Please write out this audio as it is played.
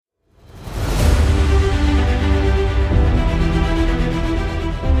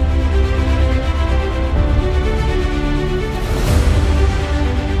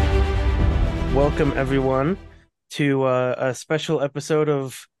welcome everyone to a special episode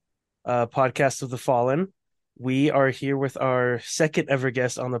of Podcast of the Fallen. We are here with our second ever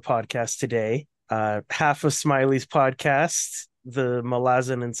guest on the podcast today, half of Smiley's podcast, the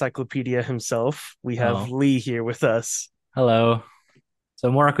Malazan Encyclopedia himself. We have Oh, Lee here with us. hello.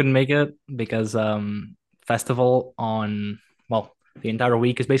 So Mora couldn't make it because festival on the entire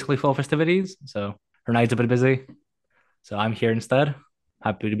week is basically full of festivities. So her night's a bit busy. So I'm here instead.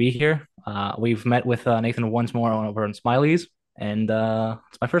 Happy to be here. We've met with Nathan once more over on Smiley's, and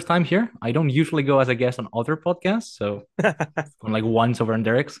it's my first time here. I don't usually go as a guest on other podcasts, so I'm like once over on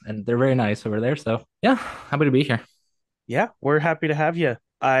Derek's, and they're very nice over there. So yeah, happy to be here. Yeah, we're happy to have you.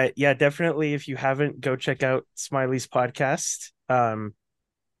 Yeah, definitely. If you haven't, go check out Smiley's podcast.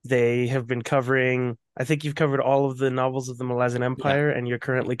 They have been covering, I think you've covered all of the novels of the Malazan Yeah. Empire, and you're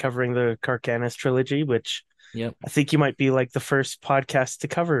currently covering the Kharkanas trilogy, which Yep. I think you might be like the first podcast to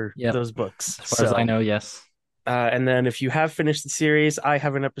cover Yep. those books. As far as I So, know, yes. and then if you have finished the series, I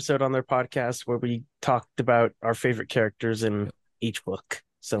have an episode on their podcast where we talked about our favorite characters in Yep. each book. And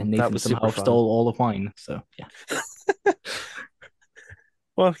So that Nathan was super somehow fun. stole all of mine. So yeah.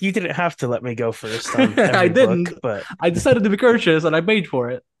 Well, you didn't have to let me go first on I every didn't. book, but I decided to be courteous and I paid for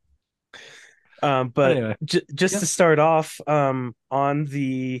it. But but anyway, just yeah. to start off, on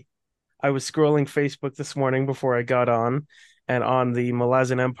the I was scrolling Facebook this morning before I got on, and on the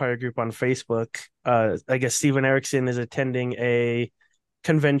Malazan Empire group on Facebook, I guess Steven Erickson is attending a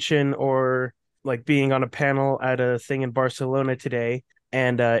convention or like being on a panel at a thing in Barcelona today.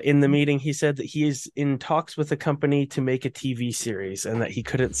 And in the meeting, he said that he is in talks with a company to make a TV series and that he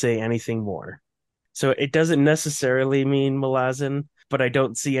couldn't say anything more. So it doesn't necessarily mean Malazan, but I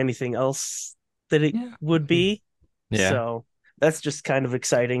don't see anything else that it Yeah. would be. Yeah, So that's just kind of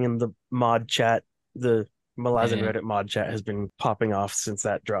exciting. And the mod chat, the Malazan Yeah. Reddit mod chat has been popping off since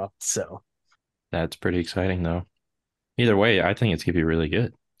that dropped. So that's pretty exciting though. Either way, I think it's gonna be really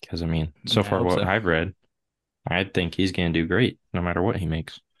good because I mean, so Yeah, I far hope what so. I've read, I think he's gonna do great no matter what he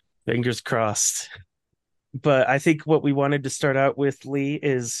makes. fingers crossed. But I think what we wanted to start out with, Lee,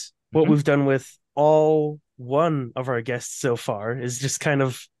 is what Mhm. we've done with all one of our guests so far is just kind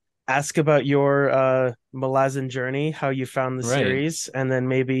of ask about your Malazan journey, how you found the Right. series, and then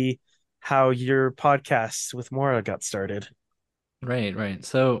maybe how your podcast with Mora got started. Right. Right.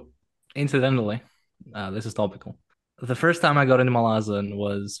 So, incidentally, this is topical. The first time I got into Malazan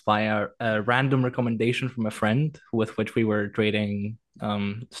was via a random recommendation from a friend with which we were trading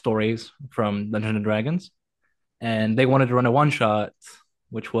stories from Dungeons and Dragons. And they wanted to run a one shot,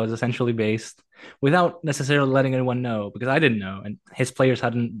 which was essentially based without necessarily letting anyone know because I didn't know, and his players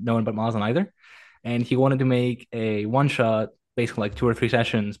hadn't known about Malazan either. And he wanted to make a one shot, basically like 2 or 3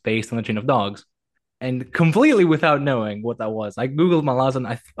 sessions based on the Chain of Dogs, and completely without knowing what that was. I googled Malazan.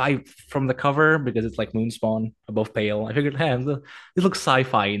 I from the cover because it's like Moonspawn above pale. I figured, hey, this looks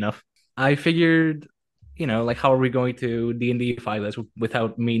sci-fi enough. I figured, like how are we going to D&D-fy this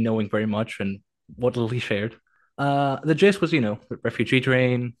without me knowing very much and what little he shared. The gist was, refugee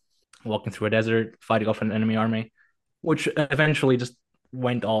train, walking through a desert, fighting off an enemy army, which eventually just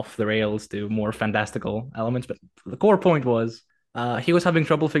went off the rails to more fantastical elements. But the core point was he was having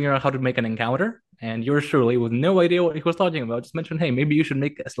trouble figuring out how to make an encounter, and yours truly, with no idea what he was talking about, just mentioned, "Hey, maybe you should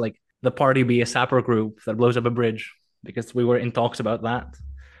make us like the party be a sapper group that blows up a bridge," because we were in talks about that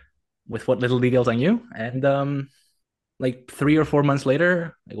with what little details I knew. And like 3 or 4 months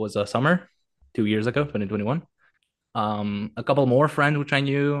later, it was a summer, 2 years ago, 2021. A couple more friends which I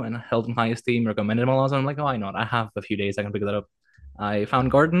knew and held in high esteem recommended Malazan. I'm like, oh, why not? I have a few days, I can pick that up. I found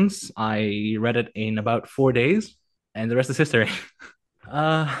Gardens. I read it in about 4 days, and the rest is history.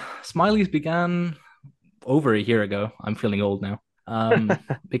 Smiley's began over a year ago. I'm feeling old now.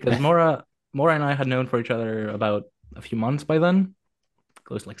 Because Mora and I had known for each other about a few months by then,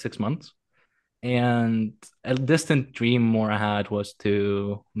 close to like 6 months. And a distant dream Mora had was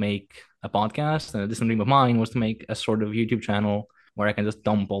to make a podcast, and a distant dream of mine was to make a sort of YouTube channel where I can just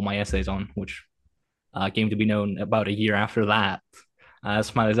dump all my essays on, which came to be known about a year after that as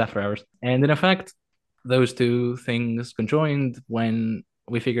Smiley's After Hours. And in effect, those two things conjoined when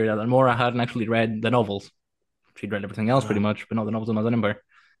we figured out that Mora hadn't actually read the novels. She'd read everything else pretty Uh, much, but not the novels of Malazan Empire.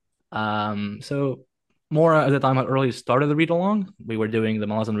 So Mora at the time had already started the read along. We were doing the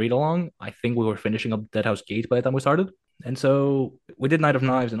Malazan read along. I think we were finishing up Deadhouse Gates by the time we started. And so we did Night of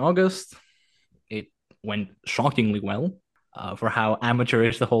Knives in August. It went shockingly well for how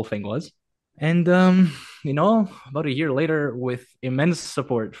amateurish the whole thing was. And about a year later, with immense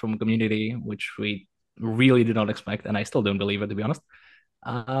support from community, which we really did not expect, and I still don't believe it to be honest.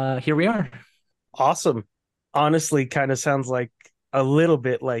 Here we are. awesome. Honestly, kind of sounds like a little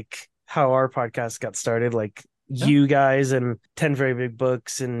bit like how our podcast got started. Like Yeah. you guys and 10 Very Big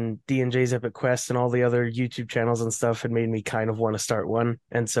Books and D&J's Epic Quest and all the other YouTube channels and stuff had made me kind of want to start one.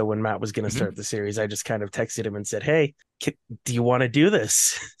 And so when Matt was going to start Hmm. the series, I just kind of texted him and said, "Hey, do you want to do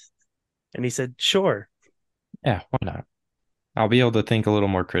this?" And he said, "Sure." Yeah, why not? I'll be able to think a little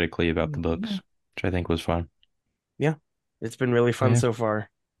more critically about the Yeah. books, which I think was fun. Yeah, it's been really But fun yeah. so far.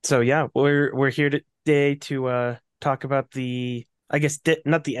 So yeah, we're here today to talk about the I guess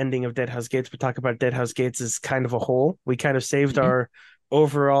not the ending of Deadhouse Gates, but talk about Deadhouse Gates as kind of a whole. We kind of saved Hmm. our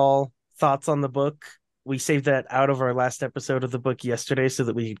overall thoughts on the book. We saved that out of our last episode of the book yesterday so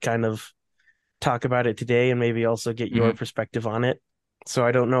that we could kind of talk about it today and maybe also get your Hmm. perspective on it. So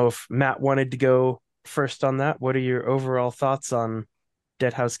I don't know if Matt wanted to go first on that. What are your overall thoughts on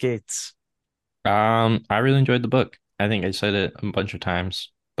Deadhouse Gates? I really enjoyed the book. I think I said it a bunch of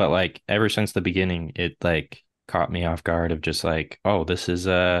times, but like ever since the beginning, it like caught me off guard of just like, oh, this is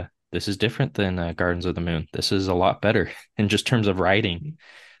different than Gardens of the Moon. This is a lot better in just terms of writing,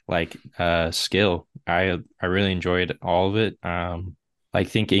 like skill. I really enjoyed all of it. Like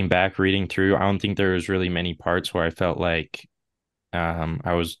thinking back, reading through, I don't think there was really many parts where I felt like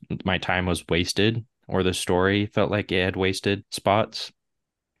I was my time was wasted or the story felt like it had wasted spots.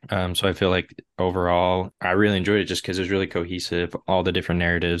 So I feel like overall, I really enjoyed it just because it was really cohesive. All the different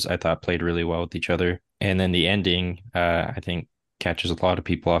narratives I thought played really well with each other. And then the ending, I think catches a lot of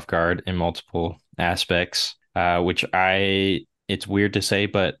people off guard in multiple aspects, which it's weird to say,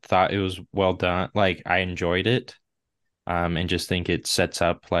 but thought it was well done. Like I enjoyed it, and just think it sets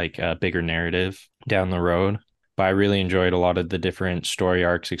up like a bigger narrative down the road. But I really enjoyed a lot of the different story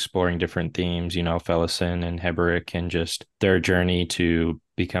arcs exploring different themes, you know, Felison and Heberick and just their journey to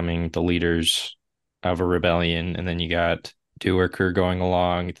becoming the leaders of a rebellion. And then you got Dewarker going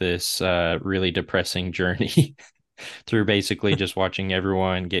along this really depressing journey through basically just watching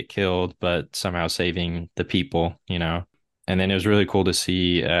everyone get killed, but somehow saving the people, you know. And then it was really cool to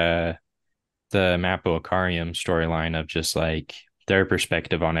see the Mappo Akarium storyline of just like their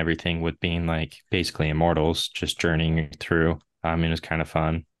perspective on everything with being like basically immortals, just journeying through. It was kind of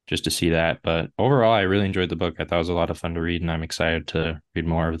fun just to see that. But overall, I really enjoyed the book. I thought it was a lot of fun to read, and I'm excited to read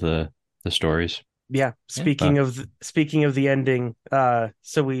more of the stories. Yeah, Yeah. But speaking of the ending,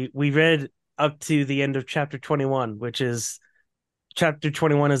 so we read up to the end of chapter 21, which is chapter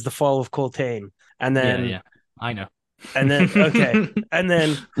 21 is the fall of Coltane. And Yeah. then Yeah. I know. okay. And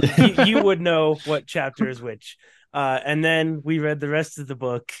then you would know what chapter is which. And then we read the rest of the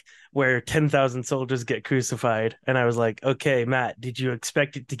book where 10,000 soldiers get crucified. And I was like, okay, Matt, did you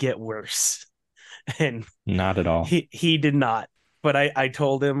expect it to get worse? And not at all. he did not. But I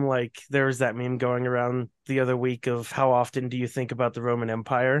told him, like, there was that meme going around the other week of how often do you think about the Roman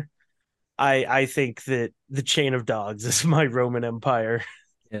Empire? I think that the chain of dogs is my Roman Empire.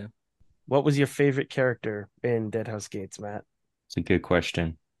 Yeah. What was your favorite character in Deadhouse Gates, Matt? It's a good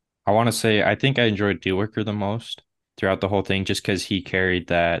question. I want to say I think I enjoyed Dealworker the most throughout the whole thing, just because he carried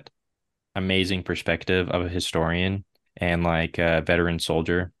that amazing perspective of a historian and like a veteran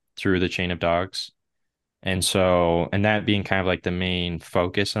soldier through the chain of dogs. And so, and that being kind of like the main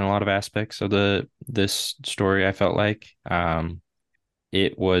focus in a lot of aspects of the this story, I felt like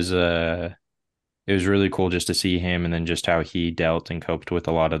it was it was really cool just to see him and then just how he dealt and coped with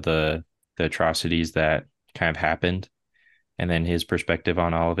a lot of the atrocities that kind of happened and then his perspective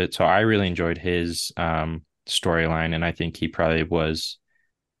on all of it. So I really enjoyed his storyline, and I think he probably was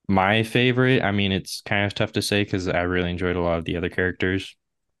my favorite. I mean, it's kind of tough to say because I really enjoyed a lot of the other characters.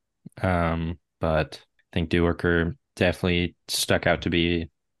 But I think Dewarker definitely stuck out to be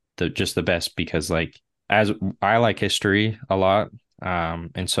the best because like as I like history a lot.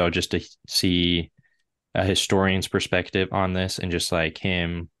 And so just to see a historian's perspective on this and just like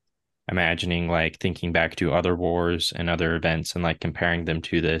him imagining like thinking back to other wars and other events and like comparing them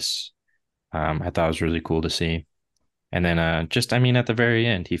to this, I thought was really cool to see. And then just I mean at the very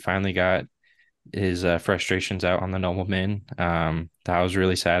end, he finally got his frustrations out on the nobleman. That was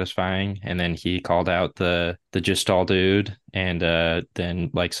really satisfying. And then he called out the Gistal dude and then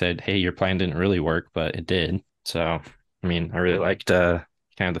like said, "Hey, your plan didn't really work, but it did." So I mean, I really liked kind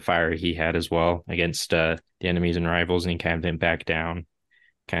of the fire he had as well against the enemies and rivals, and he kind of didn't back down,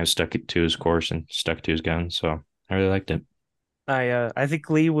 kind of stuck it to his course and stuck to his guns. So I really liked it. I think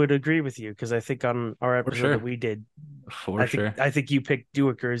Lee would agree with you because I think on our For episode that sure. we did, For sure. I think you picked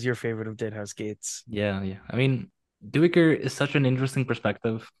Dewicker as your favorite of Deadhouse Gates. Yeah. Yeah. I mean, Dewicker is such an interesting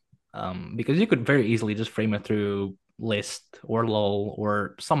perspective, because you could very easily just frame it through List or Lowell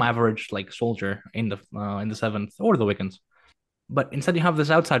or some average like soldier in the seventh or the Wiccans. But instead, you have this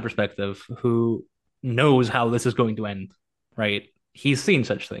outside perspective who knows how this is going to end, right? He's seen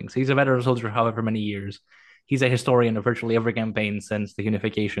such things. He's a veteran soldier for however many years. He's a historian of virtually every campaign since the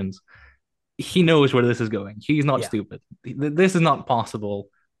unifications. He knows where this is going. He's not Yeah. stupid. This is not possible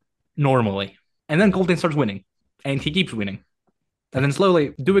normally. And then Colton starts winning, and he keeps winning. And then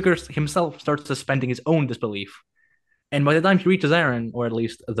slowly, Duiker himself starts suspending his own disbelief. And by the time he reaches Aaron, or at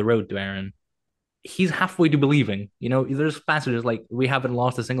least the road to Aaron, he's halfway to believing. There's passages like we haven't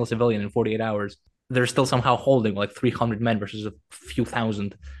lost a single civilian in 48 hours. They're still somehow holding like 300 men versus a few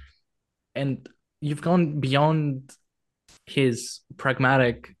thousand. And you've gone beyond his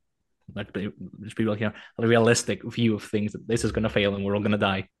pragmatic, like just be like, a realistic view of things that this is going to fail and we're all going to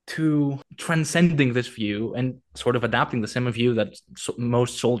die, to transcending this view and sort of adapting the same view that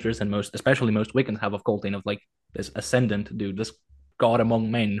most soldiers and especially most Wiccans have of Coltrane, of like this ascendant dude, this god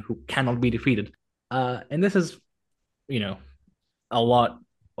among men who cannot be defeated. And this is, you know, a lot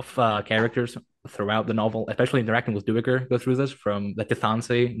of characters throughout the novel, especially interacting with Duiker, go through this, from the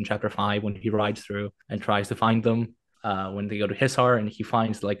Tithansi in chapter 5 when he rides through and tries to find them. When they go to Hisar and he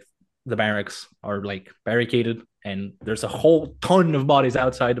finds like the barracks are like barricaded and there's a whole ton of bodies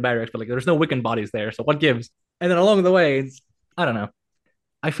outside the barracks, but like there's no Wiccan bodies there. So what gives? And then along the way, I don't know.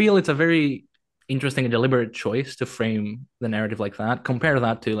 I feel it's a very interesting and deliberate choice to frame the narrative like that. Compare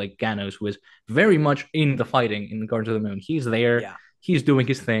that to like Ganos, who is very much in the fighting in Guardians of the Moon. He's there, Yeah. he's doing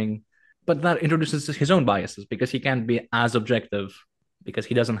his thing, but that introduces his own biases because he can't be as objective because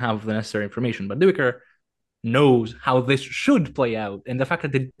he doesn't have the necessary information. But Duiker knows how this should play out, and the fact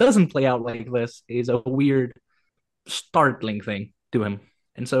that it doesn't play out like this is a weird, startling thing to him.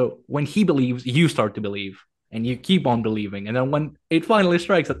 And so when he believes, you start to believe, and you keep on believing. And then when it finally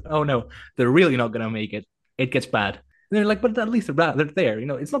strikes that, oh no, they're really not gonna make it, it gets bad. And they're like, but at least they're there.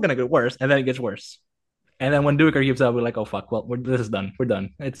 It's not gonna get worse, and then it gets worse. And then when Duiker gives up, we're like, oh fuck, well, this is done. We're done.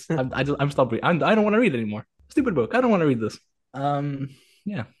 I'm stopped. I don't want to read it anymore. Stupid book. I don't want to read this.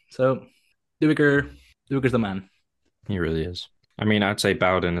 Yeah. So Duiker, Duiker's the man. He really is. I mean, I'd say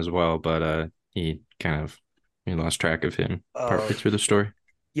Bowden as well, but he kind of we lost track of him partly through the story.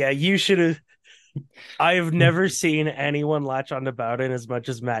 Yeah, you should have. I've never seen anyone latch onto Bowden as much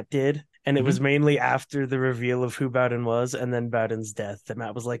as Matt did. And it was mainly after the reveal of who Bowden was and then Bowden's death that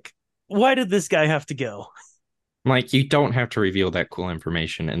Matt was like, why did this guy have to go? Like, you don't have to reveal that cool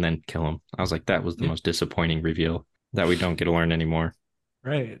information and then kill him. I was like, that was the most disappointing reveal that we don't get to learn anymore.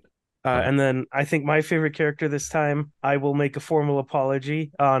 Right. And then I think my favorite character this time, I will make a formal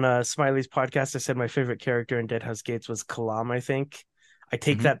apology. On Smiley's podcast, I said my favorite character in Deadhouse Gates was Kalam, I think. I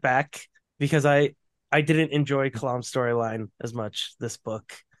take that back because I didn't enjoy Kalam's storyline as much this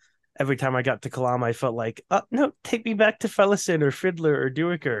book. Every time I got to Kalam, I felt like, oh, no, take me back to Fellison or Fiddler or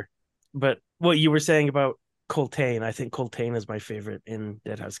Duiker. But what you were saying about Coltane, I think Coltane is my favorite in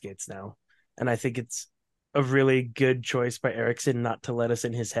Deadhouse Gates now. And I think it's a really good choice by Erickson not to let us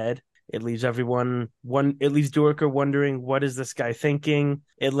in his head. It leaves it leaves Duiker wondering, what is this guy thinking?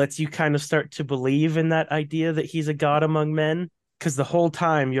 It lets you kind of start to believe in that idea that he's a god among men. Because the whole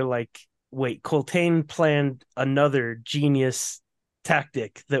time you're like, wait, Coltane planned another genius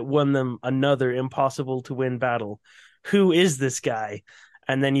tactic that won them another impossible to win battle. Who is this guy?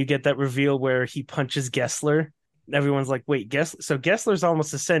 And then you get that reveal where he punches Gessler. Everyone's like, wait, Gessler? So Gessler's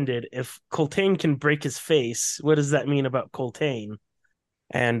almost ascended. If Coltane can break his face, what does that mean about Coltane?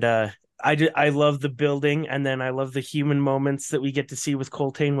 And I love the building, and then I love the human moments that we get to see with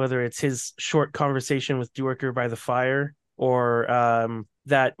Coltane, whether it's his short conversation with Duiker by the fire, or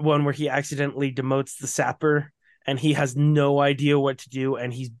that one where he accidentally demotes the sapper and he has no idea what to do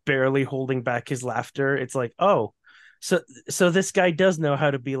and he's barely holding back his laughter. It's like, oh, so this guy does know how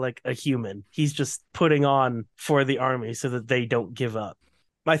to be like a human. He's just putting on for the army so that they don't give up.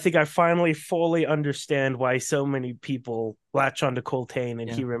 I think I finally fully understand why so many people latch onto Coltane and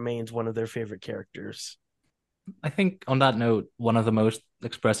he remains one of their favorite characters. I think on that note, one of the most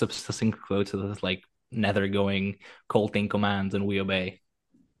expressive, succinct quotes is like, Nether going, Coltane commands, and we obey.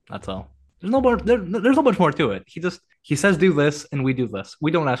 That's all. There's no more. There's not much more to it. He says do this, and we do this.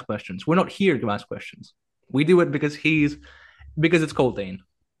 We don't ask questions. We're not here to ask questions. We do it because it's Coltane.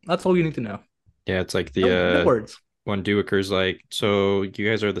 That's all you need to know. Yeah, it's like no words. When Duiker's like, so you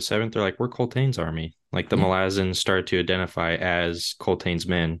guys are the seventh? They're like, we're Coltane's army. Like the Malazans start to identify as Coltane's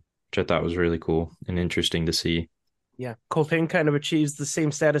men, which I thought was really cool and interesting to see. Yeah, Coltane kind of achieves the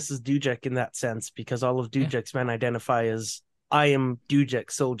same status as Dujek in that sense, because all of Dujek's men identify as, I am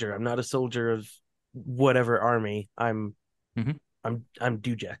Dujek's soldier. I'm not a soldier of whatever army. I'm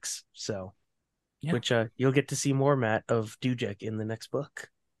Dujek's. So, which you'll get to see more, Matt, of Dujek in the next book.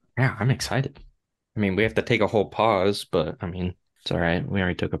 Yeah, I'm excited. I mean, we have to take a whole pause, but I mean, it's all right. We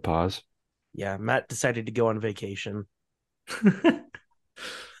already took a pause. Yeah, Matt decided to go on vacation.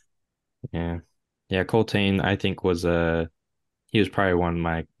 Yeah. Yeah, Coltane, I think he was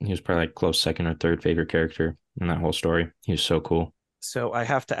probably he was probably like close second or third favorite character in that whole story. He was so cool. So I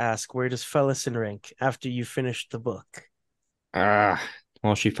have to ask, where does Fellison rank after you finished the book? Ah,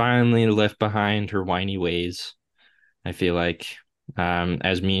 well, she finally left behind her whiny ways. I feel like,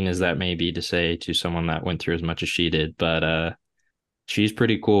 as mean as that may be to say to someone that went through as much as she did, but she's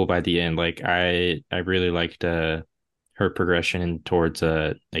pretty cool by the end. Like I really liked her progression towards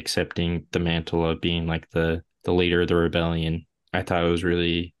accepting the mantle of being like the leader of the rebellion. I thought it was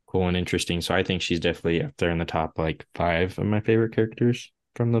really cool and interesting. So I think she's definitely up there in the top like five of my favorite characters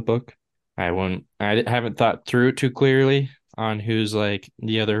from the book. I haven't thought through it too clearly on who's like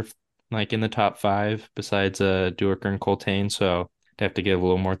the other like in the top five besides Duiker and Coltane. So I have to give a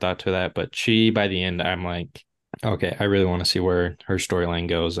little more thought to that. But she by the end, I'm like, okay, I really want to see where her storyline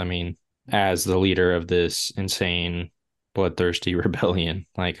goes. I mean, as the leader of this insane bloodthirsty rebellion,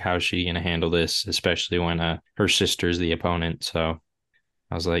 like how's she gonna handle this, especially when her sister's the opponent. So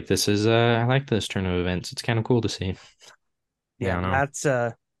I was like, this is I like this turn of events. It's kind of cool to see. I Yeah, don't know.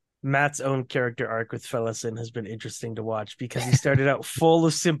 Matt's own character arc with Fellison has been interesting to watch because he started out full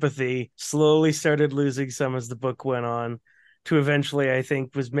of sympathy, slowly started losing some as the book went on, to eventually I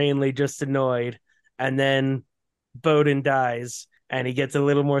think was mainly just annoyed, and then Bowden dies and he gets a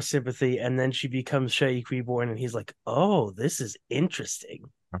little more sympathy, and then she becomes Shaik Reborn, and he's like, "Oh, this is interesting."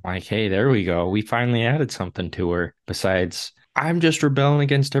 I'm like, hey, there we go. We finally added something to her besides I'm just rebelling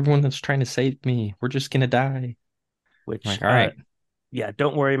against everyone that's trying to save me. We're just gonna die. I'm Which, like, all right. yeah,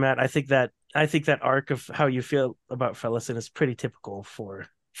 don't worry, Matt. I think that arc of how you feel about Fellison is pretty typical for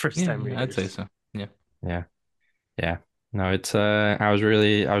first Yeah, time yeah, I'd say readers. so. Yeah. Yeah. Yeah. No, it's I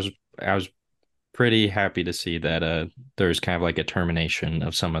was pretty happy to see that there's kind of like a termination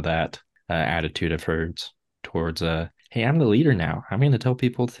of some of that attitude of hers towards hey, I'm the leader now. I'm gonna tell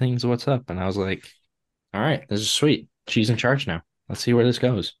people things what's up. And I was like, all right, this is sweet. She's in charge now. Let's see where this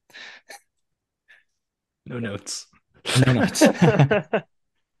goes. No notes. No nuts.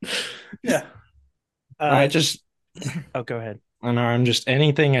 Yeah. I Uh, just oh, go ahead. I know I'm just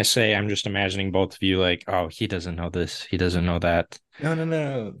anything I say, I'm just imagining both of you like, oh, he doesn't know this, he doesn't know that. No, no,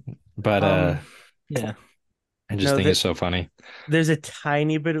 no. But Yeah. I just No, think it's so funny. there's a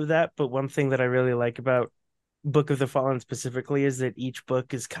tiny bit of that, but one thing that I really like about Book of the Fallen specifically is that each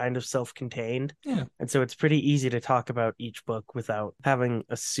book is kind of self-contained. Yeah. And so it's pretty easy to talk about each book without having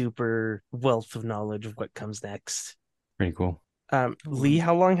a super wealth of knowledge of what comes next. Pretty cool. Lee,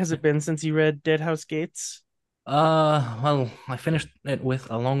 how long has it been since you read Deadhouse Gates? Well, I finished it with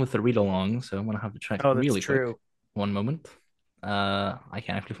along with the read along, so I'm gonna have to check Oh, that's really quick. true. One moment. I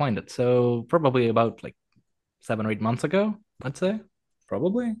can't actually find it. So probably about like 7 or 8 months ago, I'd say.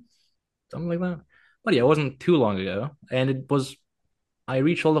 Probably something like that. But yeah, it wasn't too long ago, and it was. I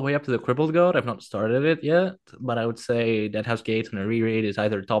reached all the way up to the Crippled God. I've not started it yet, but I would say Deadhouse Gates and a reread is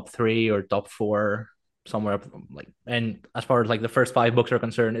either top three or top four, somewhere up like. And as far as like the first five books are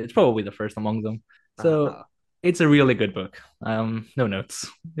concerned, it's probably the first among them. So Uh, it's a really good book. No notes.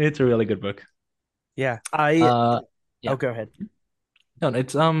 It's a really good book. yeah, I Uh, oh, yeah. go ahead. No,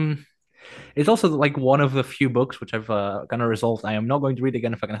 it's also like one of the few books which I've kind of resolved. I am not going to read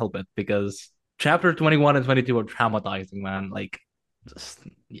again if I can help it because chapter 21 and 22 are traumatizing, man. Like, just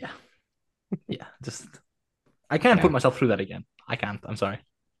yeah, yeah, just I can't put Yeah. myself through that again. I can't. I'm sorry.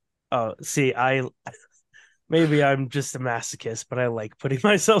 Oh, see, I maybe I'm just a masochist, but I like putting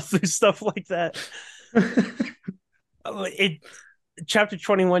myself through stuff like that. It chapter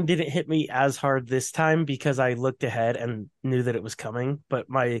 21 didn't hit me as hard this time because I looked ahead and knew that it was coming, but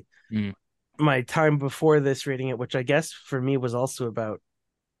Mm, my time before this reading it, which I guess for me was also about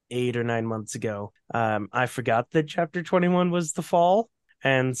 8 or 9 months ago, I forgot that chapter 21 was the fall.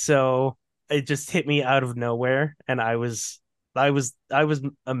 And so it just hit me out of nowhere and I was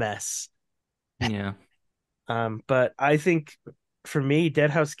a mess. yeah. But I think for me,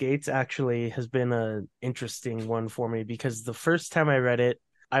 Deadhouse Gates actually has been a interesting one for me because the first time I read it,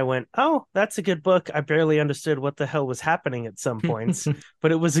 I went, "Oh, that's a good book." I barely understood what the hell was happening at some points,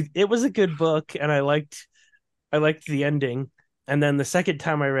 but it was a good book, and I liked the ending. And then the second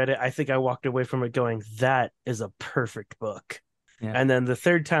time I read it, I think I walked away from it going, "That is a perfect book." Yeah. And then the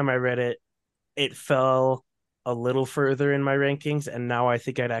third time I read it, it fell a little further in my rankings, and now I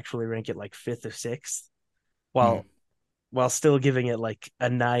think I'd actually rank it like fifth or sixth, Mm, while while still giving it like a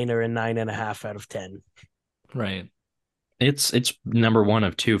 9 or a 9.5 out of 10. right. It's number one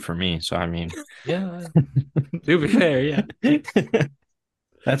of two for me. So I mean, Yeah. To be fair, yeah.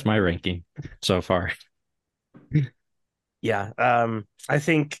 that's my ranking so far. Yeah. I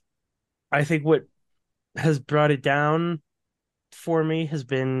think what has brought it down. for me has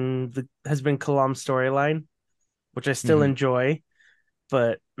been Kalam's storyline, which I still Hmm. enjoy.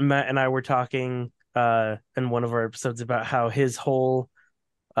 But Matt and I were talking in one of our episodes about how his whole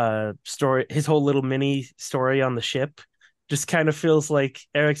little mini story on the ship just kind of feels like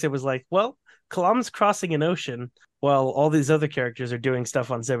Erickson was like, well, Kalam's crossing an ocean while all these other characters are doing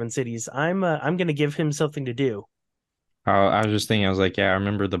stuff on Seven Cities. I'm gonna give him something to do. I was just thinking, I was like, yeah, I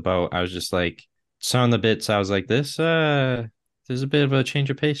remember the boat. I was just like, some of the bits, I was like, there's a bit of a change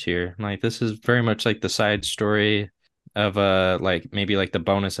of pace here. Like, this is very much like the side story of like maybe like the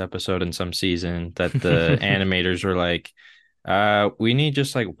bonus episode in some season that the animators were like, we need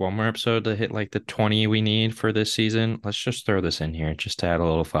just like one more episode to hit like the 20 we need for this season. Let's just throw this in here just to add a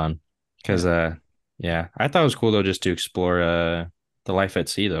little fun. Because Yeah. yeah, I thought it was cool though just to explore the life at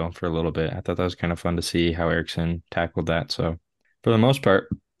sea though for a little bit. I thought that was kind of fun to see how Erickson tackled that. So for the most part,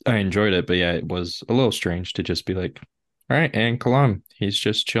 I enjoyed it. But yeah, it was a little strange to just be like, all right, and Kalam, he's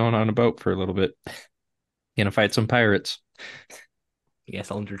just chilling on a boat for a little bit, gonna fight some pirates.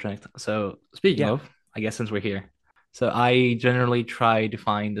 Yes, I'll interject. So, speaking Yeah. of, I guess since we're here, so I generally try to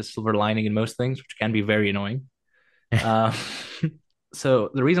find the silver lining in most things, which can be very annoying. Uh, so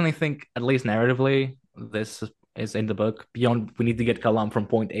the reason I think, at least narratively, this is in the book, beyond we need to get Kalam from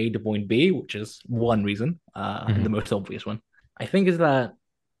point A to point B, which is one reason, and the Mhm. most obvious one, I think is that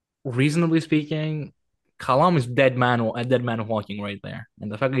reasonably speaking, Kalam is a dead man walking right there,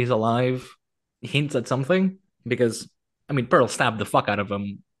 and the fact that he's alive hints at something because I mean, Pearl stabbed the fuck out of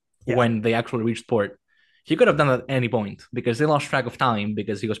him Yeah. when they actually reached port. He could have done that at any point because they lost track of time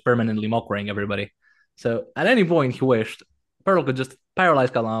because he was permanently mockering everybody. So at any point he wished, Pearl could just paralyze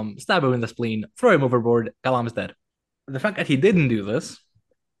Kalam, stab him in the spleen, throw him overboard. Kalam is dead. The fact that he didn't do this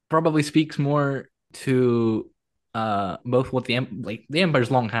probably speaks more to both what the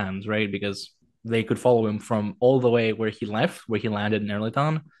Empire's long hands, right? Because they could follow him from all the way where he left, where he landed in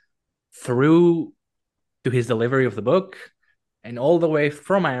Erliton, through to his delivery of the book, and all the way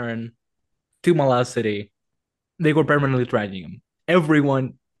from Aaron to Malaz City. They were permanently tracking him.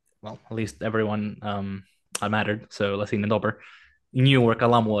 Everyone, well, at least everyone that mattered, so Lassine and Doper, knew where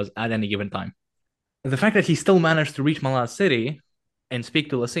Kalam was at any given time. The fact that he still managed to reach Malaz City and speak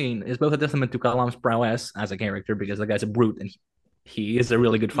to Lassine is both a testament to Kalam's prowess as a character, because the guy's a brute and he is a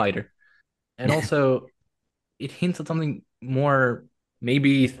really good fighter. And also, it hints at something more,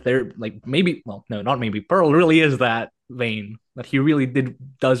 maybe there, like maybe, well, no, not maybe. Pearl really is that vain that he really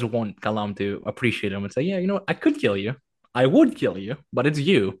does want Kalam to appreciate him and say, yeah, you know what, I could kill you, I would kill you, but it's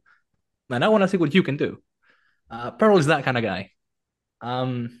you, and I want to see what you can do. Pearl is that kind of guy.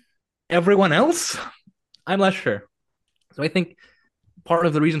 Um, Everyone else, I'm less sure. So I think part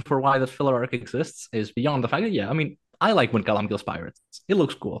of the reason for why this filler arc exists is beyond the fact that, yeah, I mean, I like when Kalam kills pirates. It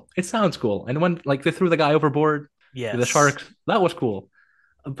looks cool. It sounds cool. And when like they threw the guy overboard with the Yes. sharks, that was cool.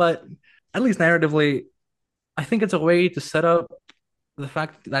 But at least narratively, I think it's a way to set up the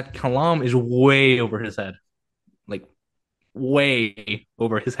fact that Kalam is way over his head. Like way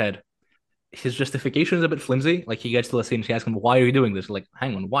over his head. His justification is a bit flimsy. Like he gets to the scene, she asks him, "Why are you doing this?" Like,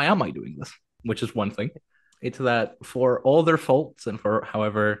 hang on, why am I doing this? Which is one thing. It's that for all their faults and for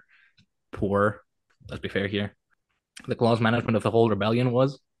however poor, let's be fair here, the Claw's management of the whole rebellion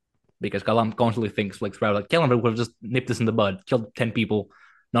was, because Kalam constantly thinks like throughout, like Kalam would have just nipped this in the bud, killed 10 people,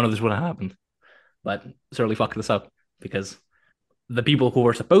 none of this would have happened. But certainly fucked this up because the people who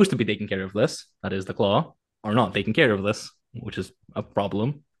were supposed to be taking care of this, that is the Claw, are not taking care of this, which is a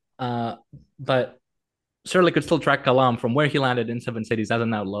problem. But Surly could still track Kalam from where he landed in Seven Cities as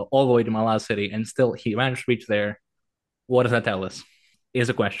an outlaw all the way to Malaz City, and still he managed to reach there. What does that tell us? Is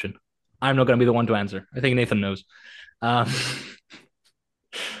a question. I'm not going to be the one to answer. I think Nathan knows. Um,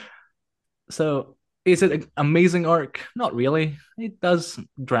 so, is it an amazing arc? Not really. It does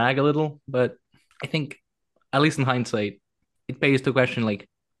drag a little, but I think, at least in hindsight, it pays to question like,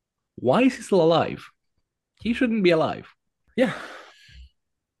 why is he still alive? He shouldn't be alive. Yeah.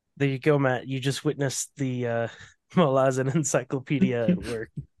 There you go, Matt. You just witnessed the Malazan encyclopedia at work.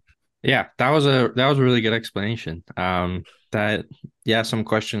 Yeah, that was a really good explanation. That yeah, some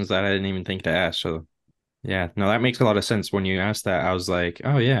questions that I didn't even think to ask. So yeah, no, that makes a lot of sense. When you asked that, I was like,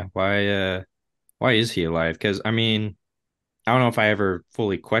 oh yeah, why is he alive? Because I mean, I don't know if I ever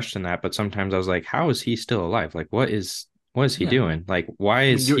fully questioned that, but sometimes I was like, how is he still alive? Like, what is he Yeah. doing? Like, why I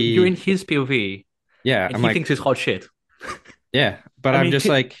mean, is you're in he? his POV, Yeah, and I'm he like, thinks he's hot shit. yeah, but I I'm mean, just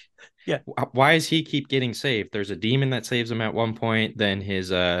like, yeah, why is he keep getting saved? There's a demon that saves him at one point. Then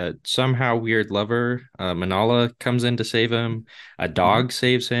his somehow weird lover, Manala, comes in to save him. A Mhm. dog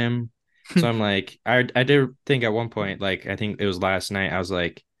saves him. So I'm like, I did think at one point, like I think it was last night, I was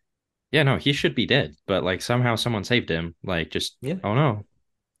like, Yeah, no, he should be dead, but like somehow someone saved him. Like just, Yeah. oh no.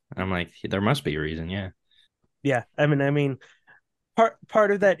 I'm like, there must be a reason. Yeah. Yeah, I mean,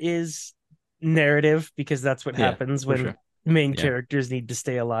 part of that is narrative because that's what Yeah, happens for when sure. main Yeah. characters need to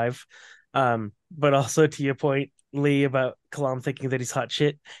stay alive. But also to your point, Lee, about Kalam thinking that he's hot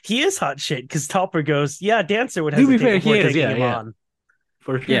shit. He is hot shit because Topper goes, "Yeah, Dancer would To be hesitate fair, before he is. taking Yeah, him yeah, on."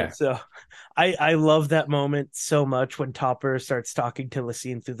 for Yeah. sure. So I love that moment so much when Topper starts talking to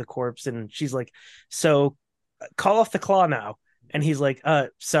Lysine through the corpse, and she's like, "So call off the claw now," and he's like,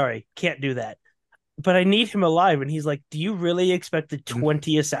 sorry, can't do that." But I need him alive. And he's like, "Do you really expect the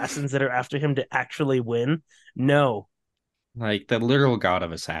 20 assassins that are after him to actually win?" No. Like the literal god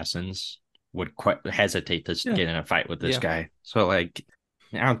of assassins would quite hesitate to Yeah, get in a fight with this yeah, guy. So like,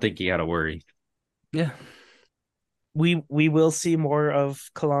 I don't think you got to worry. yeah. We will see more of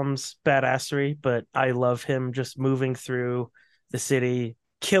Kalam's badassery, but I love him just moving through the city,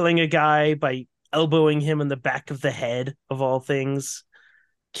 killing a guy by elbowing him in the back of the head, of all things,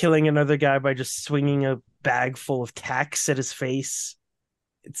 killing another guy by just swinging a bag full of tacks at his face.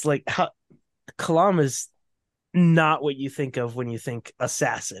 It's like how Kalam is not what you think of when you think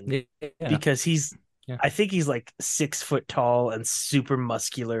assassin, Yeah, yeah, because yeah. I think he's like 6 foot tall and super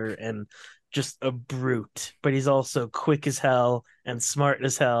muscular and just a brute, but he's also quick as hell and smart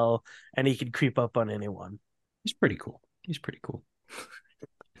as hell, and he can creep up on anyone. He's pretty cool. He's pretty cool.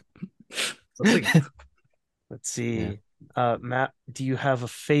 Let's Yeah. see. Matt, do you have a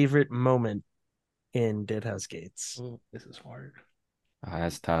favorite moment in Deadhouse Gates? Oh, this is hard.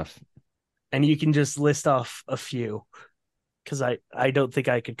 That's tough. And you can just list off a few because I don't think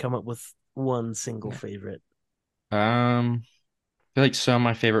I could come up with one single Yeah. favorite. I feel like some of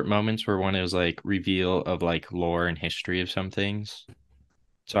my favorite moments were when it was like reveal of like lore and history of some things.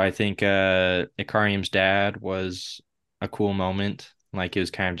 So I think Ikariam's dad was a cool moment. Like it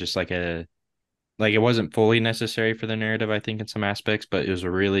was kind of just like it wasn't fully necessary for the narrative, I think, in some aspects, but it was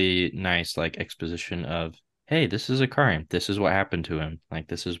a really nice like exposition of, hey, this is a crime. This is what happened to him. Like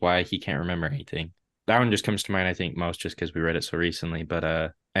this is why he can't remember anything. That one just comes to mind, I think, most just because we read it so recently.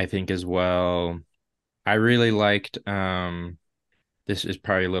 But I think as well, I really liked this is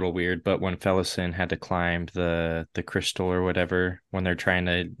probably a little weird, but when Felicin had to climb the crystal or whatever, when they're trying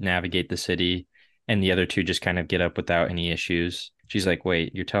to navigate the city, and the other two just kind of get up without any issues. She's like,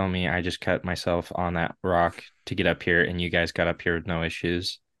 "Wait, you're telling me I just cut myself on that rock to get up here, and you guys got up here with no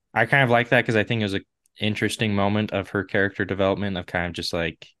issues?" I kind of like that because I think it was a interesting moment of her character development of kind of just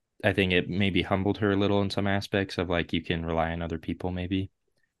like I think it maybe humbled her a little in some aspects of like you can rely on other people maybe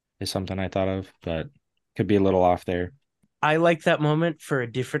is something I thought of, but could be a little off there. I like that moment for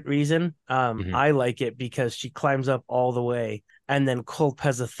a different reason. Hmm. I like it because she climbs up all the way, and then Culp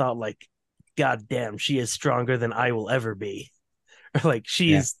has a thought like, "God damn, she is stronger than I will ever be." Or like,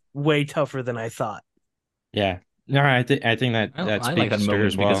 she Yeah. is way tougher than I thought. Yeah. No, I think that that I like that speaks to her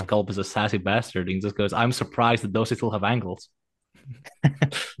as moment because well. Gulp is a sassy bastard and he just goes, "I'm surprised that those still have angles."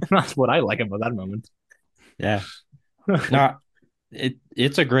 That's what I like about that moment. Yeah. No,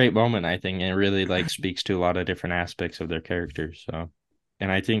 it's a great moment, I think. And it really like speaks to a lot of different aspects of their characters. So,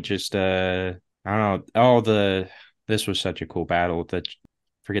 and I think just I don't know, this was such a cool battle that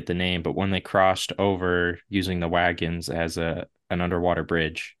forget the name, but when they crossed over using the wagons as a an underwater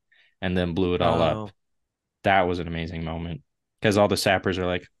bridge and then blew it all up, Oh, that was an amazing moment. Because all the sappers are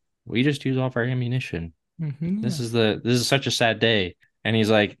like, we just use all of our ammunition. Yeah. This is such a sad day. And he's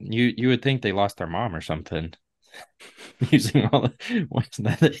like, you would think they lost their mom or something using all what's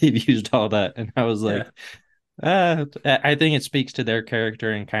that they've used all that. And I was like, Yeah. I think it speaks to their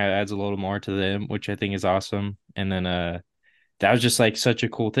character and kind of adds a little more to them, which I think is awesome. And then that was just like such a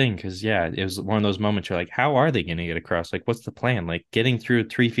cool thing because yeah, it was one of those moments you're like, how are they gonna get across? Like, what's the plan? Like getting through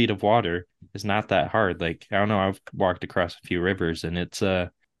 3 feet of water is not that hard. Like, I don't know, I've walked across a few rivers and it's the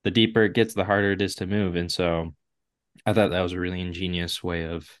deeper it gets, the harder it is to move. And so I thought that was a really ingenious way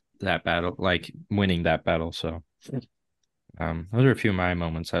of that battle, like winning that battle. So those are a few of my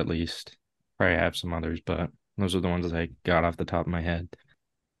moments at least. Probably have some others, but those are the ones that I got off the top of my head.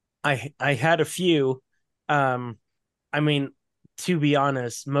 I had a few. Um, I mean, to be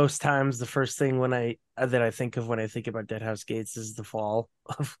honest, most times the first thing when I that I think of when I think about Deadhouse Gates is the fall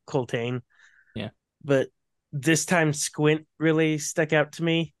of Coltane. Yeah. But this time, Squint really stuck out to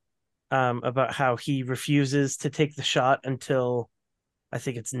me, about how he refuses to take the shot until I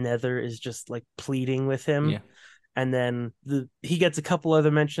think it's Nether is just like pleading with him. Yeah. And then he gets a couple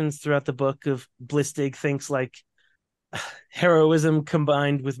other mentions throughout the book of Blistig thinks like heroism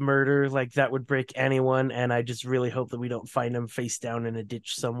combined with murder, like that would break anyone. And I just really hope that we don't find him face down in a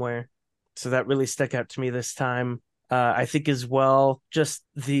ditch somewhere. So that really stuck out to me this time. I think as well, just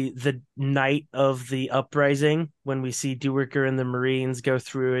the night of the uprising when we see Duerker and the Marines go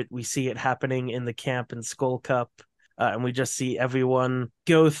through it, we see it happening in the camp in Skull Cup, and we just see everyone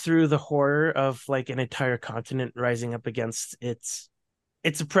go through the horror of like an entire continent rising up against its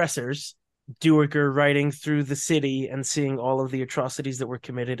oppressors. Duerker riding through the city and seeing all of the atrocities that were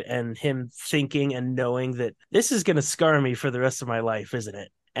committed, and him thinking and knowing that this is going to scar me for the rest of my life, isn't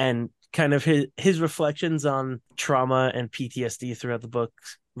it? And kind of his reflections on trauma and PTSD throughout the book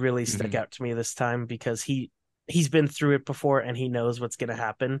really stuck Mhm. out to me this time because he's been through it before and he knows what's going to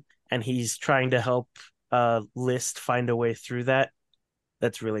happen, and he's trying to help List find a way through that.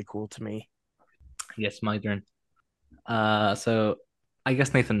 That's really cool to me. Yes, my turn. So I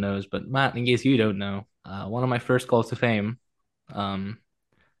guess Nathan knows, but Matt, in case you don't know, one of my first calls to fame, um,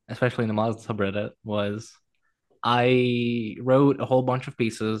 especially in the Malazan subreddit, was I wrote a whole bunch of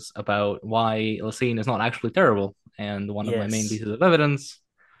pieces about why Lysine is not actually terrible. And one of my main Yes. pieces of evidence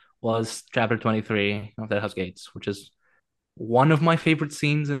was chapter 23 of Deadhouse Gates, which is one of my favorite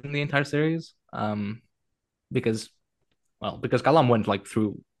scenes in the entire series. Because because Kalam went like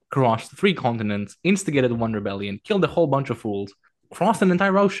through crossed three continents, instigated one rebellion, killed a whole bunch of fools, crossed an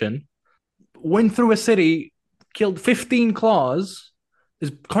entire ocean, went through a city, killed 15 claws,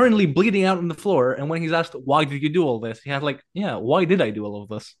 is currently bleeding out on the floor. And when he's asked, why did you do all this? He has like, yeah, why did I do all of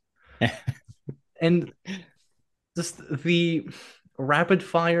this? And just the rapid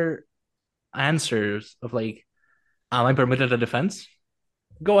fire answers of like, am I permitted a defense?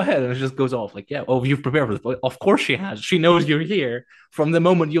 Go ahead. And it just goes off like, yeah, oh, you've prepared for this. But of course she has. She knows you're here from the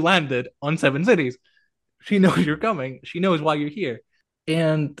moment you landed on Seven Cities. She knows you're coming. She knows why you're here.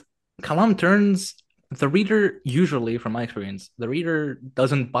 And Kalam turns the reader, usually from my experience, the reader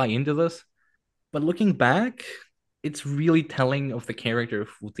doesn't buy into this. But looking back, it's really telling of the character of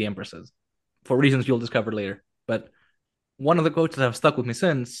the Empress is, for reasons you'll discover later. But one of the quotes that have stuck with me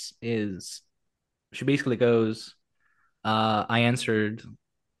since is she basically goes, I answered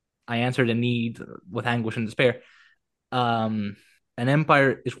a need with anguish and despair. Um, an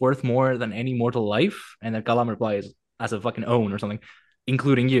empire is worth more than any mortal life. And then Kalam replies, as a fucking own or something,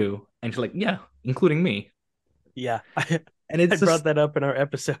 including you. And she's like, yeah, including me. Yeah. And I it's brought just, that up in our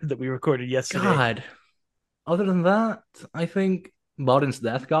episode that we recorded yesterday. God. Other than that, I think Bawden's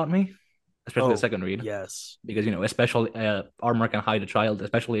death got me, especially the Oh, second read, yes. because, especially armor can hide a child,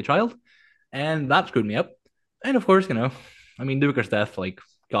 especially a child. And that screwed me up. And of course, I mean, Duker's death, like,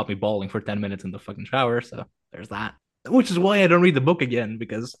 got me bawling for 10 minutes in the fucking shower. So there's that. Which is why I don't read the book again,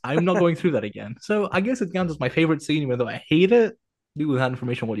 because I'm not going through that again. So I guess it counts as my favorite scene, even though I hate it. Do with that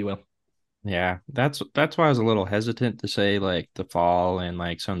information what you will. Yeah, that's why I was a little hesitant to say like the fall and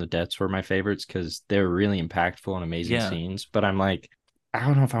like some of the deaths were my favorites because they're really impactful and amazing Yeah. scenes. But I'm like, I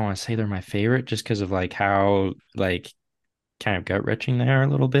don't know if I want to say they're my favorite just because of like how like kind of gut wrenching they are a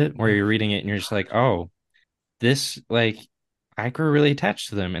little bit, where you're reading it and you're just like, oh, this like I grew really attached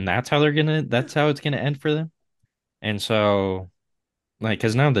to them, and that's how it's gonna end for them. And so like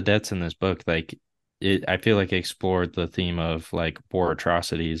because none of the deaths in this book I feel like it explored the theme of like war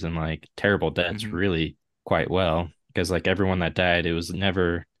atrocities and like terrible deaths Mm-hmm. really quite well because like everyone that died it was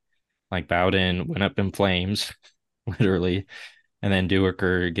never like Bowden went up in flames literally, and then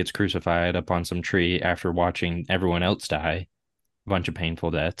Duiker gets crucified up on some tree after watching everyone else die, a bunch of painful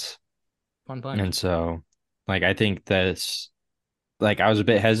deaths. Fun times. And so like I think that's like I was a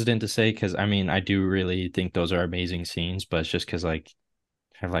bit hesitant to say because I mean I do really think those are amazing scenes, but it's just because like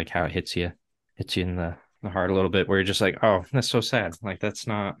kind of like how it hits you in the heart a little bit, where you're just like, oh, that's so sad. Like it's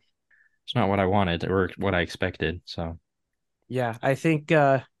not what I wanted or what I expected. So Yeah, I think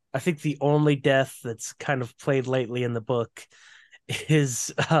the only death that's kind of played lately in the book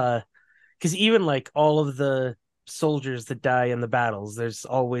is because even like all of the soldiers that die in the battles, there's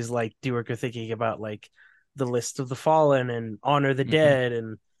always like Duerker thinking about like the list of the fallen and honor the Mm-hmm. dead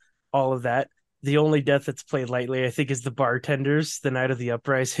and all of that. The only death that's played lightly, I think, is the bartenders, the night of the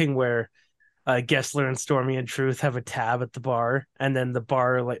uprising, where Gessler and Stormy and Truth have a tab at the bar, and then the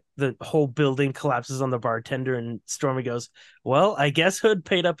bar, like the whole building, collapses on the bartender, and Stormy goes, "Well, I guess Hood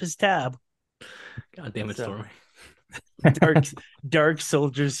paid up his tab." God damn it, So Stormy. dark, dark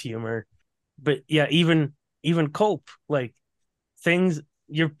soldiers humor. But yeah, even Culp, like things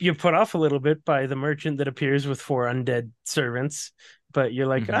you're put off a little bit by the merchant that appears with four undead servants, but you're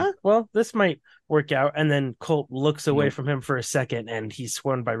like, Mm-hmm. well, this might work out. And then Culp looks away Nope. from him for a second, and he's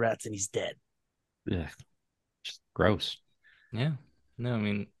swarmed by rats, and he's dead. yeah, just gross. Yeah. No, I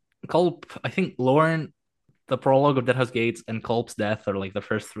mean, Culp, I think Lauren, the prologue of Deadhouse Gates and Culp's death are like the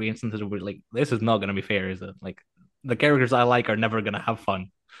first three instances where like, this is not going to be fair, is it? Like, the characters I like are never going to have fun.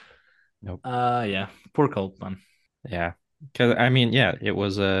 Nope. Yeah. Poor Culp, man. Yeah. Because I mean, yeah, it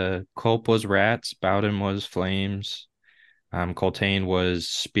was Culp was rats, Bowden was flames, Coltane was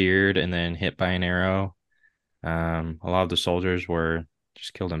speared and then hit by an arrow. A lot of the soldiers were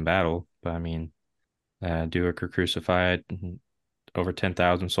just killed in battle, but I mean, Duiker crucified, over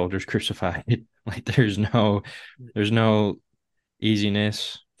 10,000 soldiers crucified. Like there's no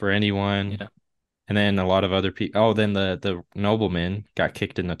easiness for anyone. Yeah. And then a lot of other people. Oh, then the nobleman got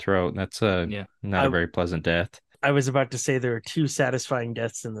kicked in the throat. That's Yeah. not a I very pleasant death. I was about to say there are two satisfying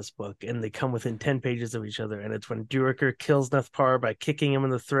deaths in this book, and they come within 10 pages of each other. And it's when Duiker kills Nethpar by kicking him in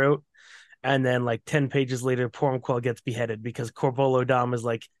the throat, and then like 10 pages later, Pormquell gets beheaded because Corbolo Dom is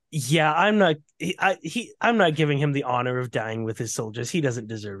like, yeah, I'm not giving him the honor of dying with his soldiers. He doesn't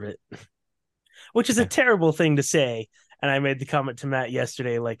deserve it. Which is a Yeah. terrible thing to say. And I made the comment to Matt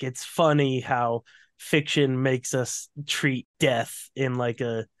yesterday, like it's funny how fiction makes us treat death in like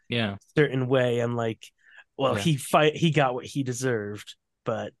a Yeah. certain way. And like, well, Yeah. he got what he deserved,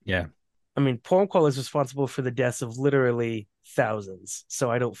 but Yeah. I mean, Pormquell is responsible for the deaths of literally thousands,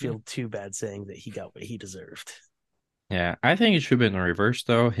 so I don't Yeah. feel too bad saying that he got what he deserved. Yeah. I think it should have been the reverse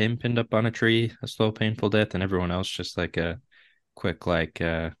though. Him pinned up on a tree, a slow, painful death, and everyone else just like a quick, like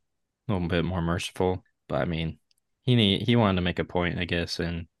a little bit more merciful. But I mean, he wanted to make a point, I guess,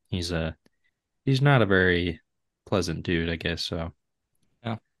 and he's not a very pleasant dude, I guess. So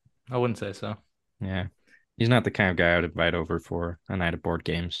Yeah. I wouldn't say so. yeah. He's not the kind of guy I would invite over for a night of board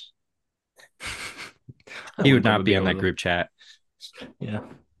games. I He would wouldn't not probably be be on able that to. group chat. Yeah.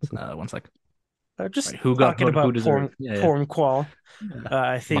 One sec. Just Right. Who got talking voted? Who about deserved? Yeah. Yeah. Pormquell,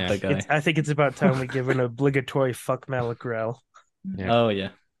 Yeah. Fuck Yeah. that guy. I think it's about time we give an obligatory fuck Malacrel. Yeah. Oh yeah.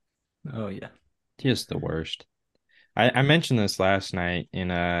 Oh yeah. He is the worst. I mentioned this last night in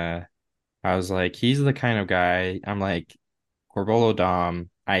I was like, he's the kind of guy I'm like, Corbolo Dom,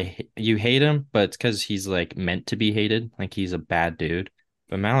 you hate him, but it's because he's like meant to be hated, like he's a bad dude.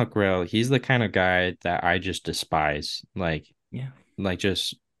 But Malik Rel, he's the kind of guy that I just despise, Yeah. like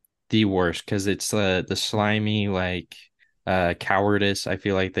just the worst, because it's the slimy like cowardice I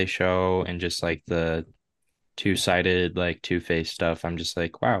feel like they show, and just like the two-sided, like two-faced stuff. I'm just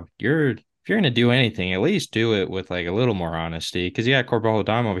like, wow, if you're gonna do anything, at least do it with like a little more honesty. Because yeah, Corporal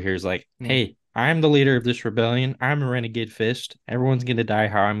Dom over here is like, Yeah. hey, I'm the leader of this rebellion. I'm a renegade fist. Everyone's gonna die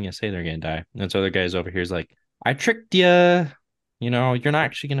how I'm gonna say they're gonna die. And this other guy's over here is like, I tricked you. You know, you're not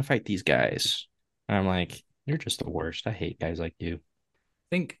actually gonna fight these guys. And I'm like, you're just the worst. I hate guys like you.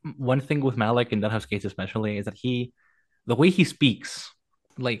 I think one thing with Malik in Deadhouse Gates especially is that the way he speaks,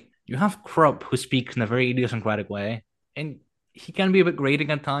 like you have Krupp who speaks in a very idiosyncratic way, and he can be a bit grating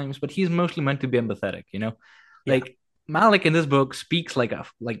at times, but he's mostly meant to be empathetic, you know? Yeah, Like Malik in this book speaks like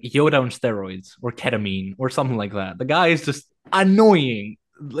Yoda on steroids or ketamine or something like that. The guy is just annoying.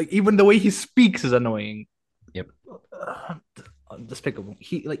 Like even the way he speaks is annoying. Yep. Despicable.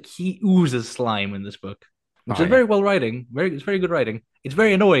 He oozes slime in this book, which Oh is yeah. very well writing. It's very good writing. It's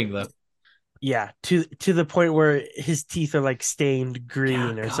very annoying though. yeah, to the point where his teeth are like stained Yeah,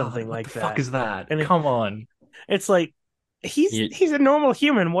 green or God, something what the like fuck that. is that? And Come on. it's like He, he's a normal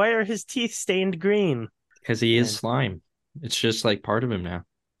human. Why are his teeth stained green? because he is And slime. It's just like part of him now.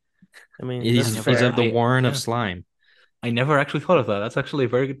 I mean, That's that's He's fair. of fair. the Warren of Yeah. slime. I never actually thought of that. That's actually a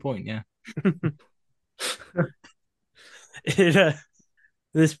very good point. Yeah. it,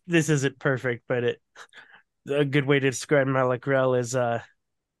 this isn't perfect, but a good way to describe Malik Rel is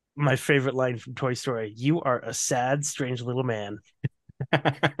my favorite line from Toy Story. You are a sad, strange little man. Go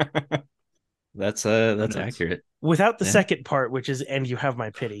That's nuts. accurate. Without the Yeah. second part, which is "and you have my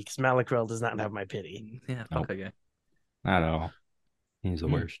pity," because Malik Rel does not have my pity. Yeah, fuck Nope, that guy. not at all. He's the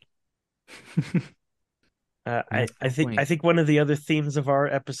Hmm. worst. Yeah. I think one of the other themes of our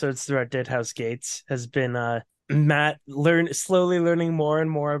episodes throughout Deadhouse Gates has been Matt slowly learning more and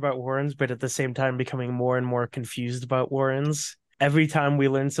more about Warrens, but at the same time becoming more and more confused about Warrens. Every time we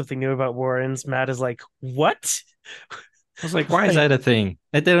learn something new about Warrens, Matt is like, "What?" I was like, why is Like, that a thing?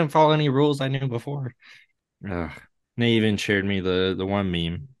 It didn't follow any rules I knew before. Ugh. They even shared me the one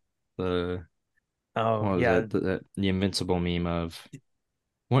meme, the oh what was yeah, it? The invincible meme of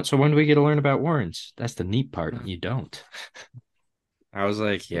what? So when do we get to learn about Warrens? That's the neat part. You don't. I was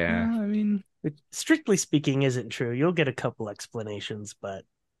like, yeah, I mean, which, strictly speaking, isn't true. You'll get a couple explanations, but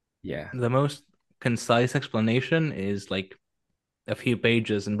yeah. the most concise explanation is like a few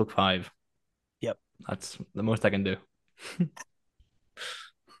pages in book five. yep. That's the most I can do.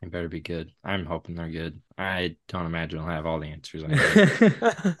 It better be good. I'm hoping they're good. I don't imagine I'll have all the answers I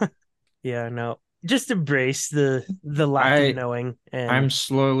need. Yeah, no. just embrace the lack of I knowing. I'm And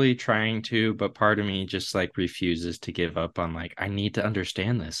slowly trying to, but part of me just like refuses to give up on like I need to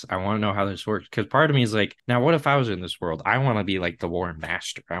understand this. I want to know how this works because part of me is like, now what if I was in this world? I want to be like the Warren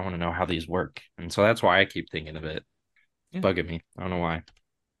Master. I want to know how these work, and so that's why I keep thinking of it. Yeah. Bugging me. I don't know why,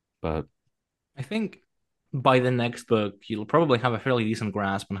 but I think by the next book, you'll probably have a fairly decent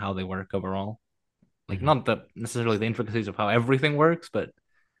grasp on how they work overall. Like, mhm. not the necessarily the intricacies of how everything works, but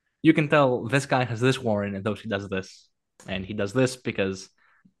you can tell this guy has this warrant and thus he does this. And he does this because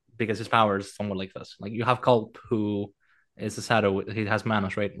his power is somewhat like this. Like you have Culp, who is a shadow. He has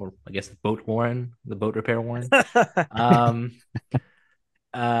Manos, right? Or I guess the boat Warren, the boat repair Warren. Um.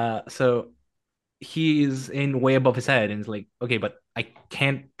 So he's in way above his head, and it's like, okay, but I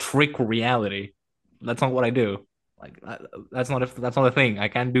can't trick reality. That's not what I do. Like that's not a thing. I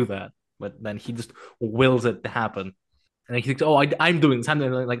can't do that. But then he just wills it to happen. And he thinks, oh, I'm doing this. I'm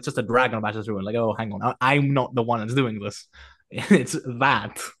doing like it's just a dragon passes through. And like, oh, hang on, I'm not the one that's doing this. It's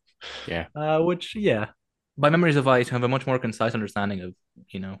that. Yeah. Which, yeah, by memories of ice, you have a much more concise understanding of,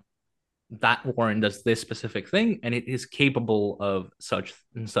 you know, that Warren does this specific thing, and it is capable of such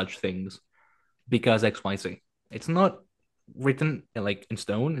things because X, Y, Z. It's not written like in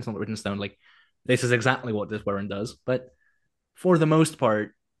stone. It's not written in stone. Like this is exactly what this Warren does, but for the most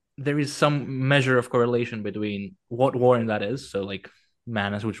part, there is some measure of correlation between what Warren that is. So like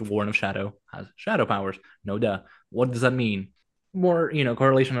Manus, which Warren of Shadow has shadow powers. No duh. What does that mean? More,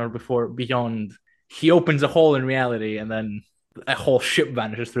 correlation or before beyond he opens a hole in reality and then a whole ship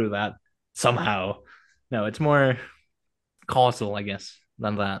vanishes through that somehow. No, it's more causal, I guess,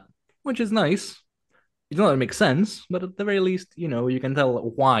 than that. Which is nice. It's not that it makes sense, but at the very least, you can tell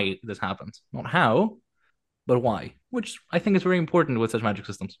why this happens. Not how, but why? Which I think is very important with such magic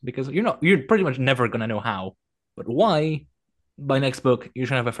systems because you're pretty much never gonna know how, but why? By next book, you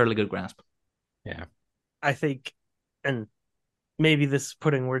should have a fairly good grasp. Yeah. I think, and maybe this is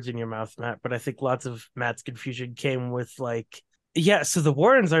putting words in your mouth, Matt, but I think lots of Matt's confusion came with like, yeah, so the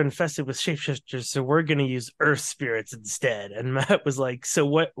Warrens are infested with shapeshifters, so we're going to use Earth spirits instead. And Matt was like, so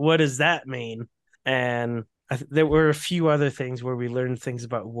what does that mean? And there were a few other things where we learned things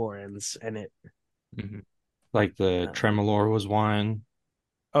about Warrens, and it. Mm-hmm. Like the Um, Tremolor was one.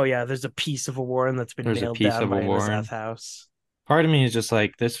 oh yeah, there's a piece of a Warren that's been There's a nailed piece down of a by an Azath Warren. house. Part of me is just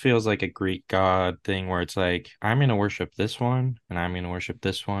like this feels like a Greek god thing where it's like I'm gonna worship this one and I'm gonna worship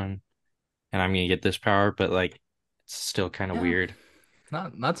this one and I'm gonna get this power, but like it's still kind of Yeah, weird.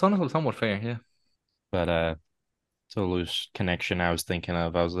 that's honestly somewhat fair. Yeah, But it's a loose connection I was thinking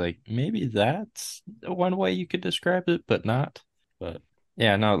of. I was like, maybe that's one way you could describe it, but not. But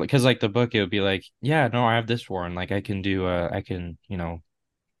yeah, no, because like the book, it would be like, yeah, no, I have this one. Like I can do I can,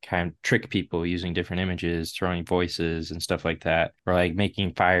 kind of trick people using different images, throwing voices and stuff like that, or like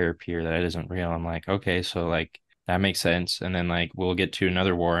making fire appear that isn't real. I'm like, okay, so like that makes sense. And then like we'll get to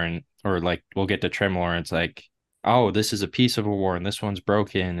another war and or like we'll get to Tremor and it's like, oh, this is a piece of a war and this one's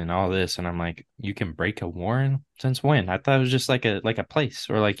broken and all this. And I'm like, you can break a warren? Since when? I thought it was just like a place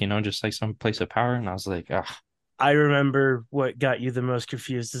or like, just like some place of power. And I was like, oh, I remember what got you the most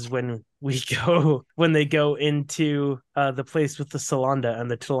confused is when we go when they go into the place with the Solanda and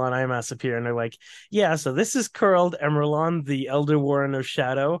the Tulan Imas appear and they're like, yeah, so this is Curled Emerlon, the Elder Warren of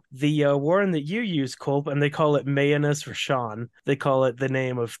Shadow, the Warren that you use, Culp, and they call it Mayanus Rashawn. They call it the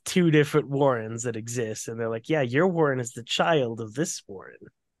name of two different Warrens that exist, and they're like, yeah, your Warren is the child of this Warren.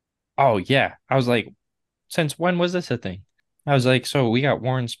 oh yeah. I was like, since when was this a thing? I was like, so we got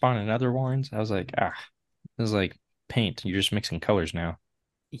Warren spawning other Warrens. I was like, ah, this is like paint. You're just mixing colors now.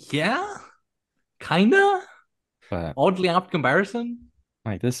 yeah, kinda. But Oddly apt comparison.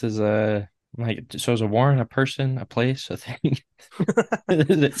 like this is a like so is a Warren a person, a place, a thing?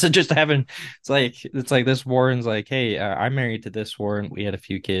 So just having it's like this Warren's like, hey, I'm married to this Warren. We had a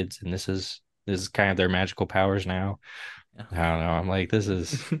few kids, and this is kind of their magical powers now. Yeah. I don't know. I'm like,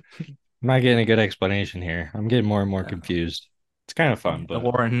 I'm not getting a good explanation here. I'm getting more and more Yeah. confused. It's kind of fun, The but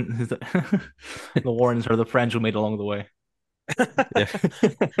Warren, the Warrens are the friends we made along the way. yeah.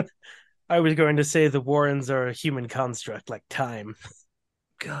 I was going to say the Warrens are a human construct like time.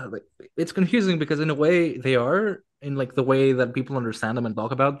 God, like, it's confusing because in a way they are in like the way that people understand them and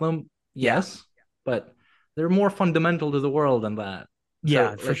talk about them. Yeah, Yes, but they're more fundamental to the world than that.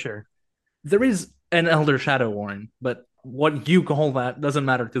 yeah, So for like sure. there is an Elder Shadow Warren, but what you call that doesn't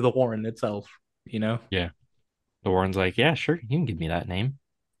matter to the Warren itself. You know. Yeah. The Warren's like, yeah, sure, you can give me that name.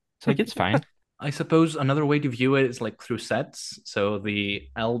 It's like it's fine. I suppose another way to view it is like through sets. So the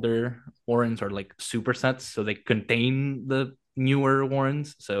Elder Warrens are like supersets, so they contain the newer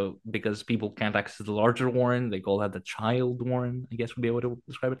warrens. So because people can't access the larger warren, they call that the child warren, I guess would be able to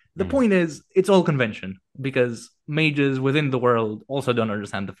describe it. The Mhm. point is, it's all convention because mages within the world also don't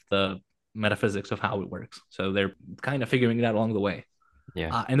understand the metaphysics of how it works. So they're kind of figuring it out along the way.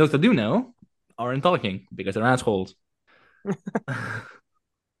 Yeah. And those that do know aren't talking because they're assholes. I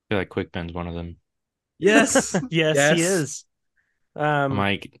feel like Quickpen's one of them. Yes, Yes, he yes. is. I'm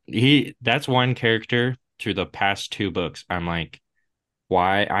like, that's one character through the past two books. I'm like,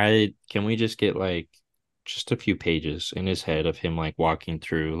 why can we just get like just a few pages in his head of him like walking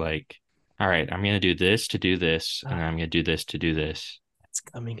through like, all right, I'm gonna do this to do this, and I'm gonna do this to do this. It's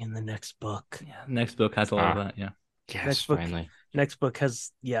coming in the next book. Yeah, next book has a lot of Ah, that. Yeah. yes, Next book, finally. next book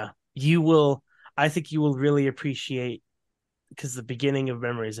has, yeah. You will, I think you will really appreciate, because the beginning of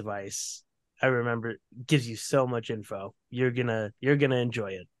Memories of Ice, I remember, gives you so much info. You're gonna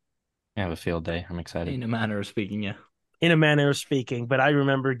enjoy it, I have a field day. I'm excited. In a manner of speaking, yeah. in a manner of speaking. But I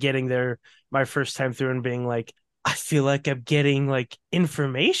remember getting there my first time through and being like, I feel like I'm getting like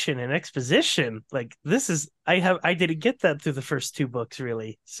information and exposition. Like this is I didn't get that through the first two books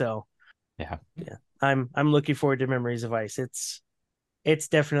really. So Yeah, yeah, I'm looking forward to Memories of Ice. It's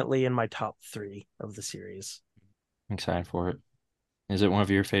definitely in my top three of the series. I'm excited for it. Is it one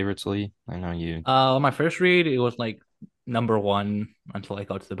of your favorites, Lee? I know you. My first read, it was like number one until I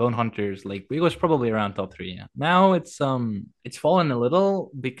got to the Bone Hunters. Like it was probably around top three. Yeah. Now it's fallen a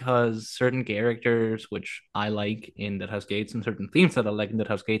little because certain characters which I like in Deadhouse Gates and certain themes that I like in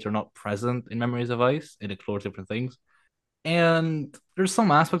Deadhouse Gates are not present in Memories of Ice. It explores different things. And there's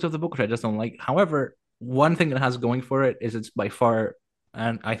some aspects of the book which I just don't like. However, one thing it has going for it is it's by far,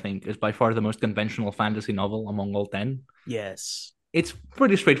 and I think is by far the most conventional fantasy novel among all 10. Yes. It's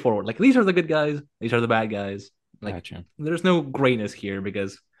pretty straightforward. Like these are the good guys, these are the bad guys. Like Gotcha. there's no grayness here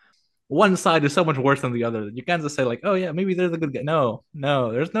because one side is so much worse than the other. You can't just say like, oh yeah, maybe they're the good guy. No,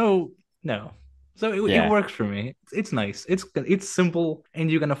 no, there's no. So it Yeah, works for me. It's nice. It's simple, and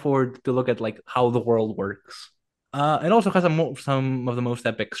you can afford to look at like how the world works. It also has some of the most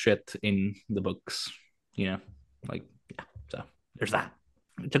epic shit in the books. You know, like yeah. So there's that.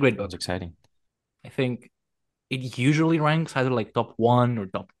 It's a great sounds book. exciting. I think it usually ranks either like top one or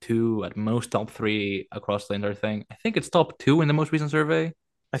top two, at most top three across the entire thing. I think it's top two in the most recent survey.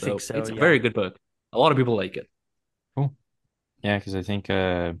 I think So so, it's a yeah. very good book. A lot of people like it. Cool. Yeah, because I think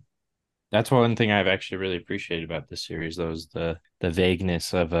that's one thing I've actually really appreciated about this series, though, is the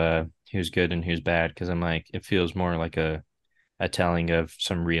vagueness of who's good and who's bad. Because I'm like, it feels more like a telling of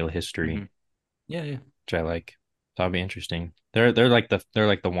some real history, Mhm. Yeah, yeah. which I like. So that'll be interesting. They're like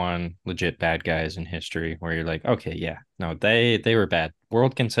the one legit bad guys in history where you're like, okay, yeah, no, they were bad.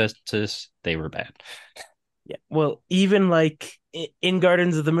 World consensus, they were bad. Yeah. Well, even like in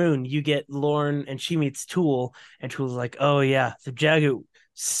Gardens of the Moon, you get Lorne and she meets Tool, and Tool's like, "Oh yeah, the Jagu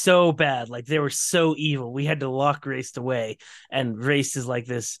so bad. Like they were so evil. We had to lock Race away." And Race is like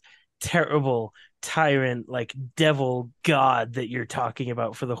this terrible tyrant, like devil god that you're talking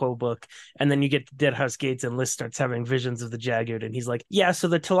about for the whole book. And then you get to Deadhouse Gates, and Liz starts having visions of the Jagged, and he's like, "Yeah, so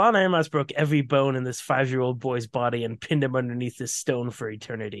the Talon Amas broke every bone in this 5-year-old boy's body and pinned him underneath this stone for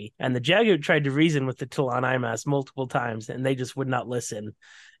eternity." And the Jagged tried to reason with the Talon Amas multiple times, and they just would not listen.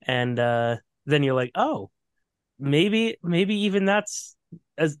 And then you're like, "Oh, maybe even that's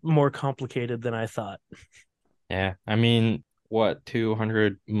as more complicated than I thought." Yeah, I mean, what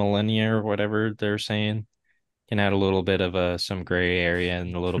 200 millennia or whatever they're saying can add a little bit of some gray area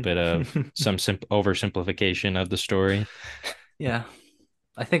and a little bit of some oversimplification of the story. Yeah.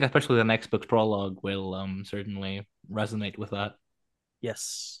 I think especially the next book's prologue will certainly resonate with that.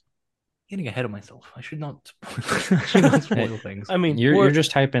 Yes. Getting ahead of myself. I should not spoil, I should not Hey, spoil things. I mean, you're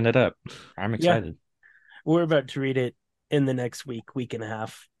just hyping it up. I'm yeah, excited. we're about to read it in the next week and a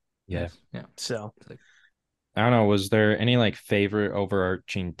half. Yeah. Nice. Yeah. So It's like, I don't know. Was there any like favorite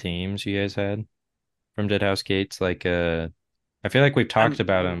overarching themes you guys had from Deadhouse Gates? Like, I feel like we've talked I'm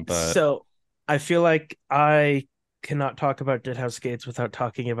about them, but so I feel like I cannot talk about Deadhouse Gates without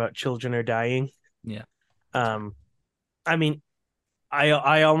talking about children are dying. yeah. Um, I mean,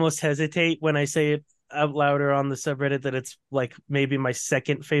 I almost hesitate when I say it out louder on the subreddit that it's like maybe my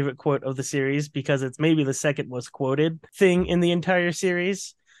second favorite quote of the series, because it's maybe the second most quoted thing in the entire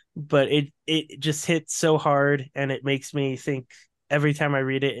series. But it just hits so hard, and it makes me think every time I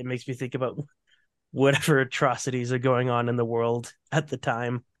read it. It makes me think about whatever atrocities are going on in the world at the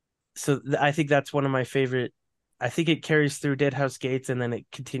time. So I think that's one of my favorite. I think it carries through Deadhouse Gates, and then it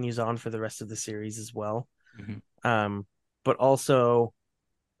continues on for the rest of the series as well. Mhm. Um, but also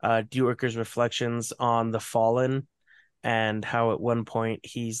Dewicker's reflections on the Fallen, and how at one point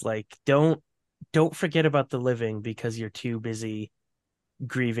he's like, don't forget about the living because you're too busy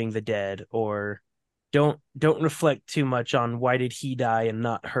grieving the dead, or don't reflect too much on why did he die and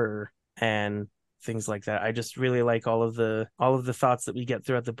not her, and things like that. I just really like all of the thoughts that we get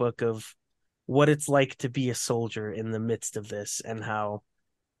throughout the book of what it's like to be a soldier in the midst of this, and how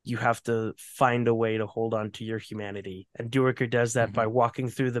you have to find a way to hold on to your humanity. And Duiker does that by Mhm. walking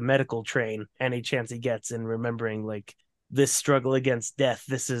through the medical train any chance he gets, and remembering like this struggle against death,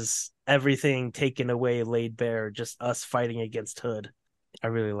 this is everything taken away, laid bare, just us fighting against Hood. I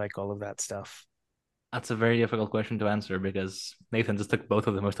really like all of that stuff. That's a very difficult question to answer because Nathan just took both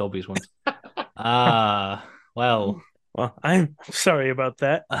of the most obvious ones. Ah, well. Well, I'm sorry about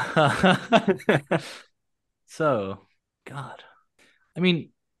that. So, God. I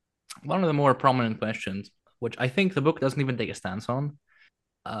mean, one of the more prominent questions, which I think the book doesn't even take a stance on,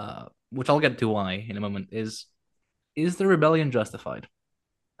 which I'll get to why in a moment, is the rebellion justified?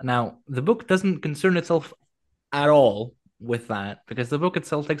 Now, the book doesn't concern itself at all with that because the book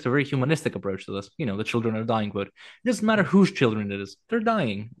itself takes a very humanistic approach to this. You know, the children are dying quote. It doesn't matter whose children it is, they're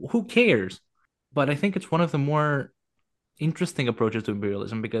dying. Who cares? But I think it's one of the more interesting approaches to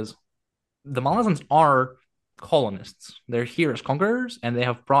imperialism because the Malazans are colonists. They're here as conquerors and they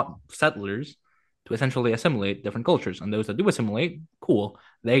have brought settlers to essentially assimilate different cultures. And those that do assimilate, cool,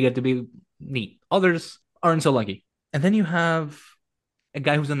 they get to be neat. Others aren't so lucky. And then you have a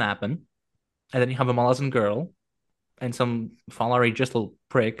guy who's a Napan, and then you have a Malazan girl and some Falari Gistel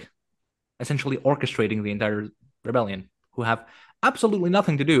prick essentially orchestrating the entire rebellion, who have absolutely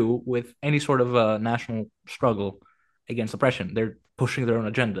nothing to do with any sort of national struggle against oppression. They're pushing their own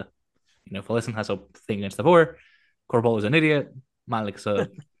agenda. You know, Felicin has a thing against the poor, Corbol is an idiot, Malik's a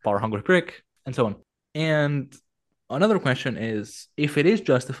power hungry prick, and so on. And another question is if it is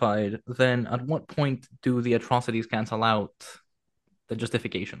justified, then at what point do the atrocities cancel out the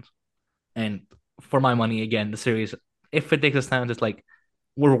justifications? And for my money, again, the series, if it takes a stand, it's like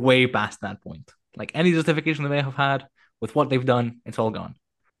we're way past that point. Like any justification they may have had with what they've done, it's all gone.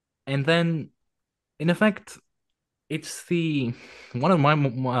 And then, in effect, it's the one of my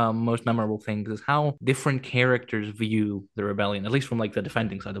most memorable things is how different characters view the rebellion, at least from like the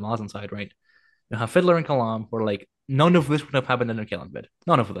defending side, the Malazan side, right? You have Fiddler and Kalam, where like none of this would have happened in a killing bed.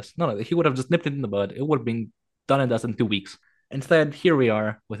 None of this. None of it. He would have just nipped it in the bud. It would have been done and dusted in 2 weeks. Instead, here we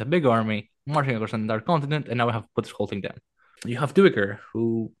are with a big army marching across an entire continent, and now we have to put this whole thing down. You have Duiker,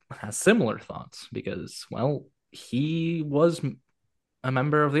 who has similar thoughts because, well, he was a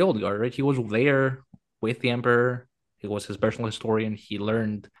member of the old guard, right? He was there with the emperor. He was his personal historian. He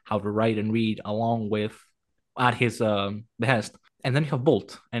learned how to write and read along with at his behest. And then you have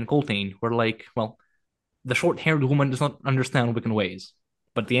Bolt and Coltane, who are like, well, the short-haired woman does not understand Wiccan ways,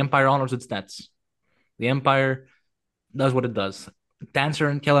 but the empire honors its debts. The empire does what it does. Dancer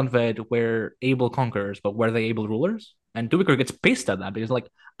and Kellanved were able conquerors, but were they able rulers? And Duiker gets pissed at that because, like,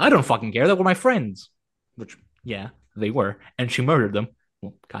 I don't fucking care. They were my friends. Which, yeah, they were. And she murdered them.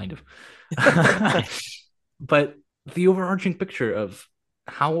 Well, kind of. But the overarching picture of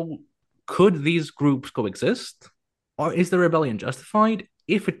how could these groups coexist? Or is the rebellion justified?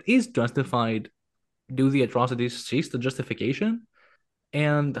 If it is justified, do the atrocities cease the justification?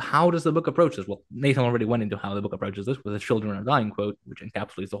 And how does the book approach this? Well, Nathan already went into how the book approaches this with the children are dying quote, which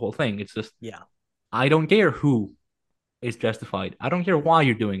encapsulates the whole thing. It's just, Yeah. I don't care who is justified. I don't care why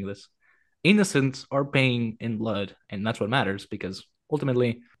you're doing this. Innocents are paying in blood, and that's what matters because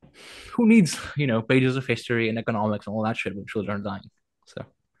ultimately, who needs, pages of history and economics and all that shit when children are dying? So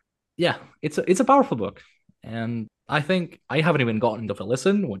yeah, it's a powerful book. And I think I haven't even gotten to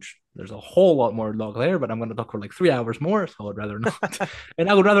listen, which there's a whole lot more log there, but I'm going to talk for like 3 hours more, so I'd rather not. And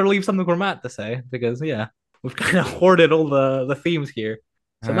I would rather leave something for Matt to say because yeah, we've kind of hoarded all the themes here.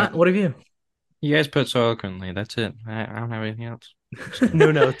 So Uh, Matt, what have you? you guys put so eloquently. That's it. I don't have anything else.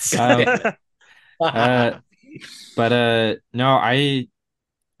 No notes. Um, uh, but no, I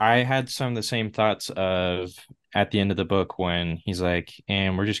had some of the same thoughts of at the end of the book when he's like,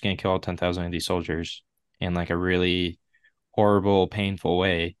 and we're just gonna kill all 10,000 of these soldiers in like a really horrible, painful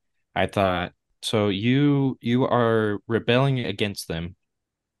way. I thought, so you are rebelling against them.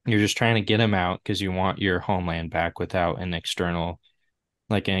 You're just trying to get them out because you want your homeland back without an external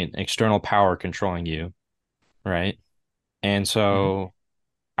power controlling you, right? And Mhm. so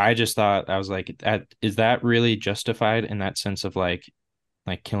I just thought I was like, is that really justified in that sense of like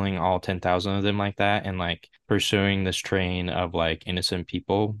killing all 10,000 of them like that and like pursuing this train of like innocent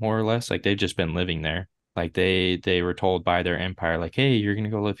people more or less? Like they've just been living there. Like they were told by their empire, like, hey, you're gonna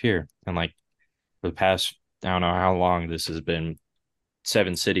go live here. And like for the past, I don't know how long this has been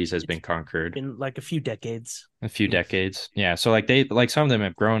seven cities has It's been conquered. been like a few decades. A few Yes. decades. Yeah. So like they like some of them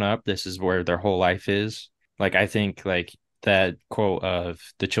have grown up. This is where their whole life is. Like I think like that quote of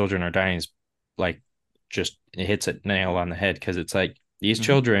the children are dying is like just it hits a nail on the head because it's like these Hmm.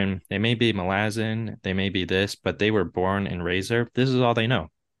 children, they may be Malazan, they may be this, but they were born and raised there. This is all they know.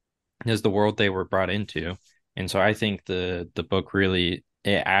 Is the world they were brought into. And so I think the book really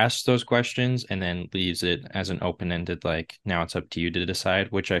it asks those questions and then leaves it as an open-ended like now it's up to you to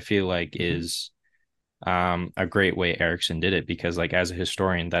decide, which I feel like Hmm. is a great way Erickson did it because like as a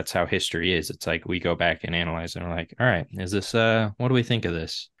historian, that's how history is. It's like we go back and analyze and we're like, all right, is this what do we think of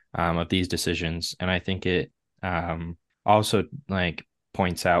this? Of these decisions. And I think it also like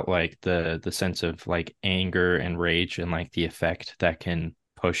points out like the sense of like anger and rage and like the effect that can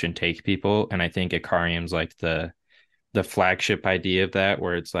push and take people. And I think Ikariam's like the flagship idea of that,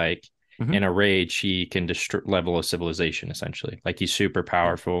 where it's like Hmm. in a rage he can destroy level of civilization essentially. Like he's super Yeah.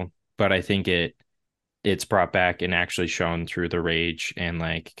 powerful, but I think it's brought back and actually shown through the rage and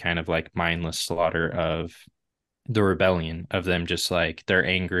like kind of like mindless slaughter of the rebellion of them just like they're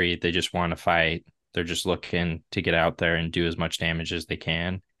angry, they just want to fight, they're just looking to get out there and do as much damage as they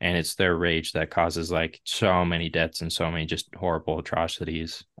can, and it's their rage that causes like so many deaths and so many just horrible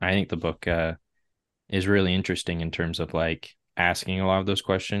atrocities. I think the book is really interesting in terms of like asking a lot of those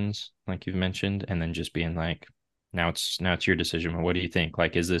questions like you've mentioned and then just being like now it's your decision. What do you think?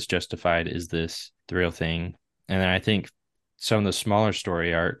 Like is this justified? Is this the real thing? And then I think some of the smaller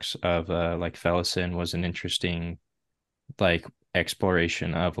story arcs of like Fellison was an interesting like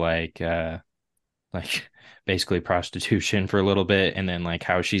exploration of like basically prostitution for a little bit and then like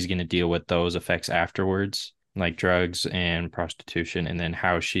how she's going to deal with those effects afterwards, like drugs and prostitution, and then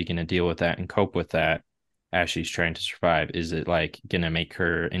how is she going to deal with that and cope with that as she's trying to survive. Is it like going to make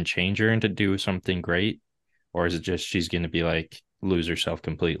her and change her into do something great, or is it just she's going to be like lose herself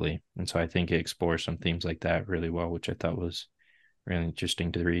completely? And so I think it explores some themes like that really well, which I thought was really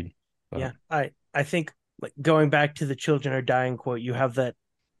interesting to read. But Yeah, I think like going back to the children are dying quote, you have that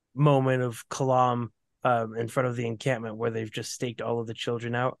moment of Kalam in front of the encampment where they've just staked all of the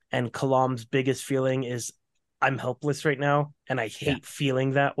children out, and Kalam's biggest feeling is I'm helpless right now, and I Yeah. hate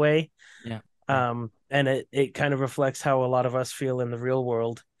feeling that way. Yeah. Right. And it kind of reflects how a lot of us feel in the real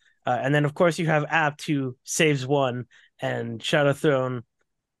world. And then of course you have Apt who saves one, and Shadow Throne.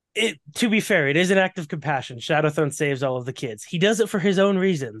 It to be fair, it is an act of compassion. Shadowthrone saves all of the kids. He does it for his own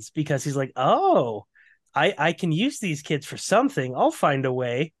reasons because he's like, oh, I can use these kids for something. I'll find a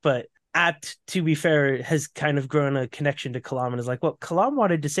way. But Apt, to be fair, has kind of grown a connection to Kalam and is like, well, Kalam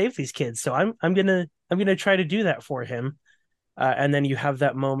wanted to save these kids, so I'm gonna try to do that for him. And then you have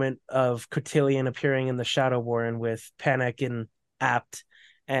that moment of Cotillion appearing in the Shadow Warren with Panic and Apt,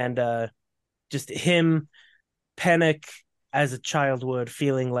 and just him Panic as a child would,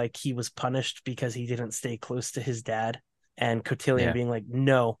 feeling like he was punished because he didn't stay close to his dad, and Cotillion yeah, being like,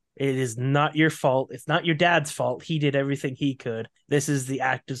 no, it is not your fault. It's not your dad's fault. He did everything he could. This is the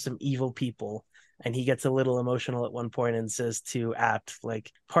act of some evil people. And he gets a little emotional at one point and says to Apt,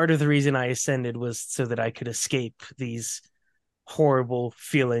 like, part of the reason I ascended was so that I could escape these horrible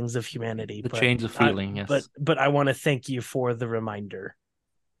feelings of humanity. The But change of I feeling. but Yes. but I want to thank you for the reminder.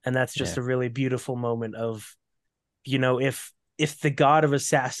 And that's just yeah. a really beautiful moment of, if the god of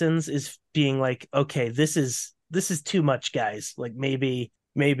assassins is being like, okay, this is too much, guys, like maybe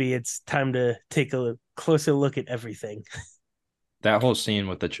it's time to take a closer look at everything. That whole scene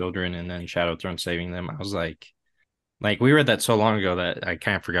with the children and then Shadow Throne saving them, I was like we read that so long ago that I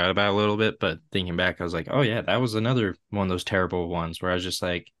kind of forgot about it a little bit, but thinking back, I was like, oh yeah, that was another one of those terrible ones where I was just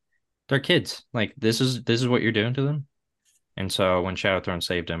like, they're kids. Like this is what you're doing to them. And so when Shadowthrone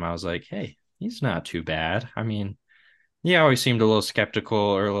saved him, I was like, hey, he's not too bad. I mean, he always seemed a little skeptical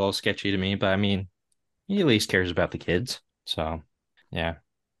or a little sketchy to me, but I mean, he at least cares about the kids. So yeah.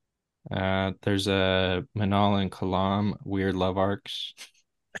 There's a Manal and Kalam weird love arcs.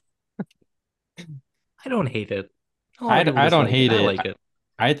 I don't hate it. A lot I, of people I don't dislike it. hate I it. like it.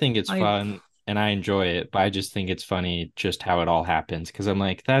 I think it's I fun and I enjoy it, but I just think it's funny just how it all happens because I'm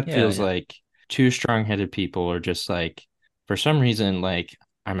like, that Yeah. feels Yeah. like two strong-headed people are just like, for some reason, like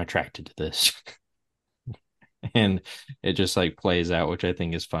I'm attracted to this. And it just like plays out, which I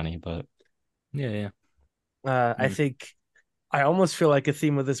think is funny, but Yeah. Yeah. I Mm. think I almost feel like a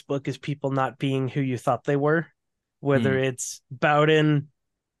theme of this book is people not being who you thought they were, whether Mm. it's Bowden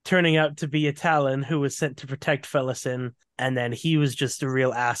turning out to be a Talon who was sent to protect Felison, and then he was just a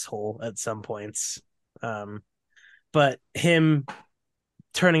real asshole at some points. um but him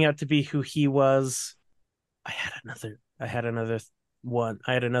turning out to be who he was. I had another one.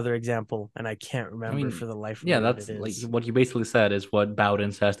 I had another example, and I can't I remember mean, for the life of yeah, me what that's it like is. what you basically said is what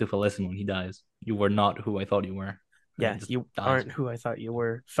Bowden says to Felicity when he dies. You were not who I thought you were. And he Yeah, just you dies. aren't who I thought you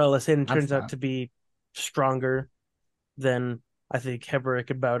were. Felicin That's turns out that. to be stronger than I think Heberick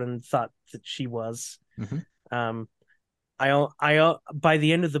and Bowden thought that she was. Hmm. Um, by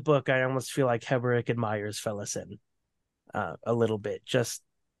the end of the book, I almost feel like Heberick admires Felicin a little bit. Just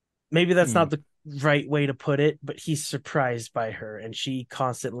maybe that's Hmm. not the right way to put it, but he's surprised by her, and she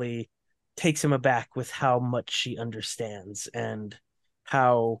constantly takes him aback with how much she understands and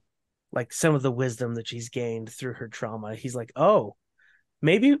how like some of the wisdom that she's gained through her trauma. He's like, oh,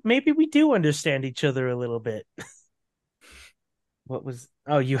 maybe we do understand each other a little bit. What was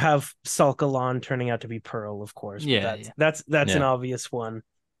oh, you have Salkalon turning out to be Pearl, of course, but Yeah, that's yeah, that's an Yeah. obvious one.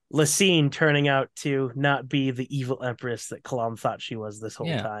 Lysine turning out to not be the evil empress that Kalam thought she was this whole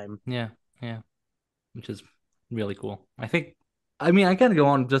yeah, time. yeah, yeah. Which is really cool. I think. I mean, I can't go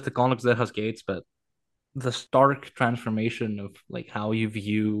on just the comics that has Gates, but the stark transformation of like how you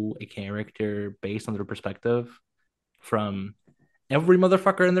view a character based on their perspective from every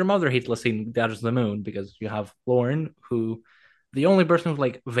motherfucker and their mother hates listening Daughters of the Moon because you have Lauren, who the only person who's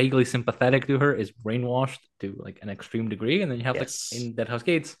like vaguely sympathetic to her is brainwashed to like an extreme degree, and then you have like Yes. in Deadhouse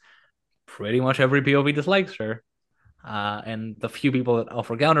Gates, pretty much every POV dislikes her. And the few people that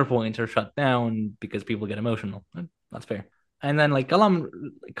offer counterpoints are shut down because people get emotional. That's fair. And then like Kalam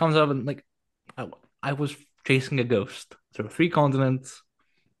comes up and like I, I was chasing a ghost through 3 continents.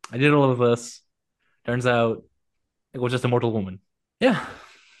 I did all of this. Turns out it was just a mortal woman. Yeah,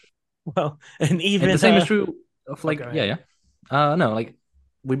 Well, and and the even same is true of oh, like go yeah, ahead. yeah. No, like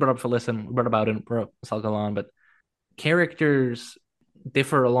we brought up Felicin, we brought about it, brought up Salgalon, but characters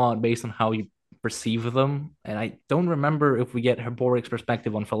differ a lot based on how you perceive them. And I don't remember if we get Herboric's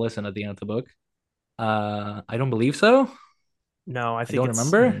perspective on Felicin at the end of the book. I don't believe so. No, I I think don't it's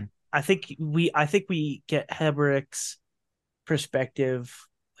remember I think we get Heberick's perspective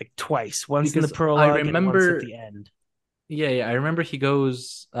like twice, once in the because I prologue and once at remember. the end. Yeah, yeah, I remember he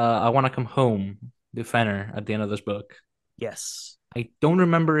goes. I want to come home to Fenner at the end of this book. Yes. I don't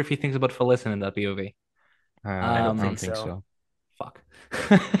remember if he thinks about Felicin in that POV. I don't I think don't Um, think so. so. fuck.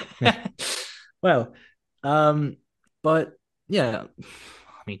 Well, um, but yeah,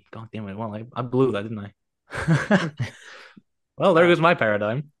 I mean, god damn it. Well, I blew that, didn't I? Well, there uh goes my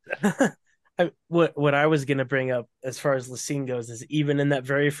paradigm. what I was gonna bring up as far as Lysine goes is even in that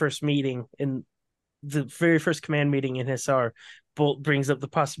very first meeting in the very first command meeting in Hisar, Bolt brings up the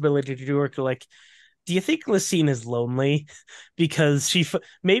possibility to do work like, do you think Lysine is lonely because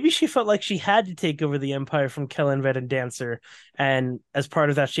maybe she felt like she had to take over the empire from Kellanvet and Dancer, and as part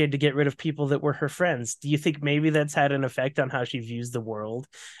of that she had to get rid of people that were her friends. Do you think maybe that's had an effect on how she views the world,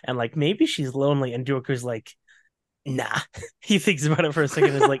 and like maybe she's lonely? And Joker's like, nah. He thinks about it for a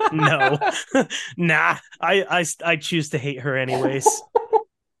second and is like, no. Nah, I choose to hate her anyways.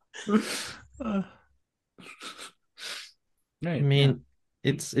 Uh, I right, yeah. mean,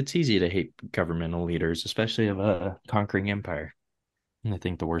 it's easy to hate governmental leaders, especially of a conquering empire. And I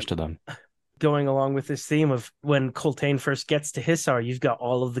think the worst of them. Going along with this theme of when Coltane first gets to Hisar, you've got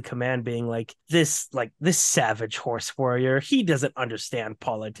all of the command being like this savage horse warrior. He doesn't understand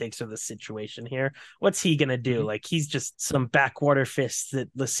politics or the situation here. What's he gonna do? Mhm. Like he's just some backwater fist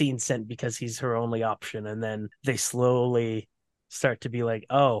that Lysine sent because he's her only option. And then they slowly start to be like,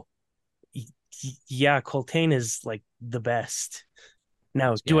 oh, yeah, Coltane is like the best.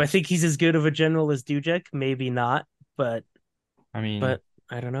 Now, do I Yes. think he's as good of a general as Dujek? Maybe not, but I mean, but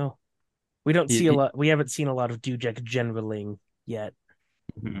I don't know. We don't see a he lot. We haven't seen a lot of Dujek generaling yet.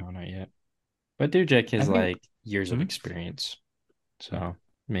 Mhm. no, not yet. But Dujek I has think like years of mhm. experience, so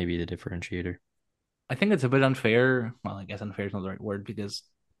maybe the differentiator. I think it's a bit unfair. Well, I guess unfair is not the right word because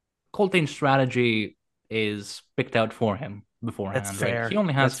Coltane's strategy is picked out for him That's beforehand, right? He fair.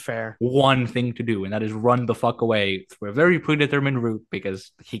 only That's has fair. one thing to do, and that is run the fuck away through a very predetermined route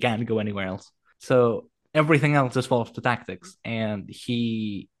because he can't go anywhere else. So everything else just falls to tactics, and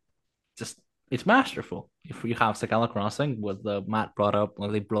he just it's masterful. If you have Sakala Crossing, with the Matt brought up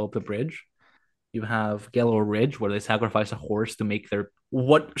when they blow up the bridge, you have Gallow Ridge, where they sacrifice a horse to make their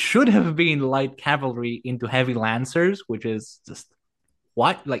what should have been light cavalry into heavy lancers, which is just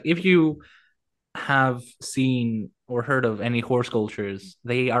what like if you have seen or heard of any horse cultures,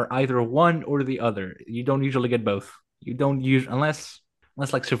 they are either one or the other. You don't usually get both. You don't use unless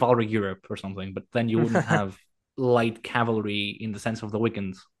like chivalry Europe or something, but then you wouldn't have light cavalry in the sense of the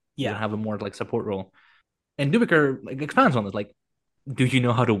Wiccans. You would Yeah. have a more like support role. And Dubiker like expands on it. Like, do you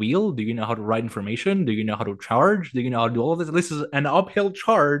know how to wheel? Do you know how to write information? Do you know how to charge? Do you know how to do all of this? This is an uphill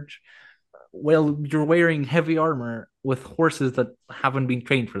charge well, you're wearing heavy armor with horses that haven't been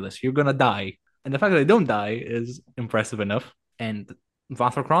trained for this. You're gonna die. And the fact that they don't die is impressive enough. And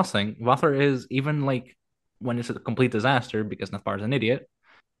Vathor Crossing, Vathor is even like when it's a complete disaster because Nathbar is an idiot.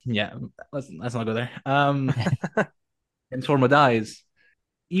 Yeah, let's not go there. And Sorma dies.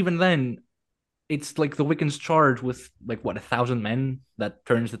 Even then, it's like the Wiccans charge with like what 1,000 men that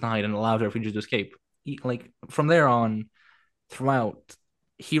turns the tide and allows the refugees to escape. Like from there on, throughout,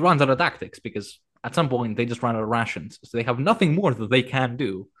 he runs out of tactics because at some point they just run out of rations, so they have nothing more that they can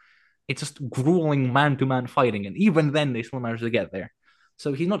do. It's just grueling man-to-man fighting, and even then they still manage to get there.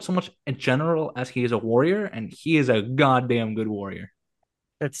 So he's not so much a general as he is a warrior, and he is a goddamn good warrior.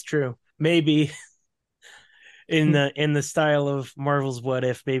 That's true. Maybe in the style of Marvel's What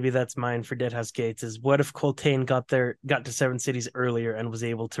If, maybe that's mine for Deadhouse Gates is what if Coltaine got to Seven Cities earlier and was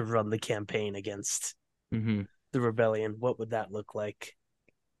able to run the campaign against Mm-hmm. the rebellion? What would that look like?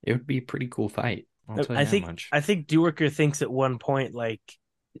 It would be a pretty cool fight. I'll tell I you that think much. I think Duerker thinks at one point like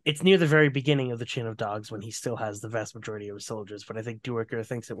it's near the very beginning of the Chin of Dogs when he still has the vast majority of his soldiers, but I think Duerker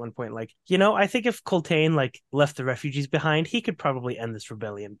thinks at one point like, I think if Coltaine like left the refugees behind, he could probably end this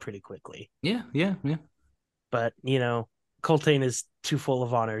rebellion pretty quickly. Yeah, yeah, yeah. But, Coltaine is too full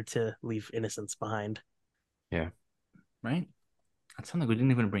of honor to leave innocents behind. Yeah. Right. That's something we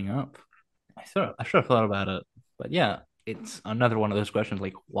didn't even bring up. I should have thought about it, but yeah, it's another one of those questions.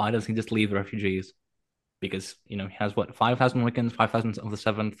 Like, why does he just leave the refugees? Because he has what 5,000 Wiccans, 5,000 of the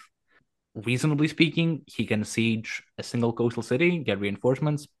seventh. Reasonably speaking, he can siege a single coastal city, get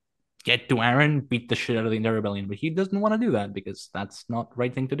reinforcements, get to Aaron, beat the shit out of the entire rebellion. But he doesn't want to do that because that's not the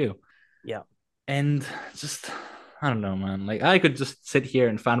right thing to do. Yeah. And just, I don't know, man. Like, I could just sit here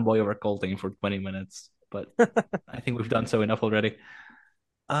and fanboy over Colting for 20 minutes, but I think we've done so enough already.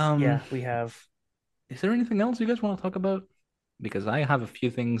 Yeah, we have. Is there anything else you guys want to talk about? Because I have a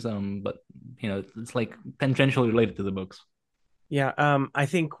few things, but it's like tangentially related to the books. Yeah, I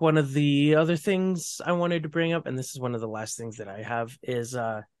think one of the other things I wanted to bring up, and this is one of the last things that I have, is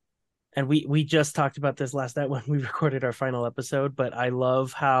and we just talked about this last night when we recorded our final episode, but I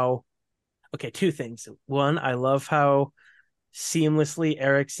love how okay, two things. One, I love how seamlessly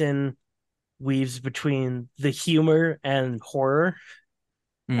Erickson weaves between the humor and horror.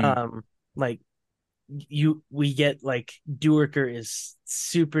 Mm. Um, like we get like Duerker is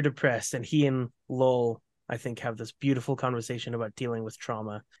super depressed, and he and Lowell, I think, have this beautiful conversation about dealing with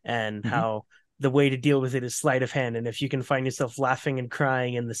trauma and Mm-hmm. how the way to deal with it is sleight of hand. And if you can find yourself laughing and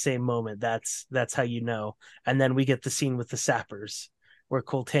crying in the same moment, that's how you know. And then we get the scene with the sappers where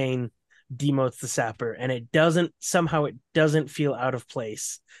Coltaine demotes the sapper, and it doesn't feel out of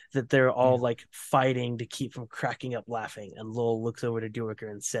place that they're all Yeah. like fighting to keep from cracking up laughing. And Lowell looks over to Duerker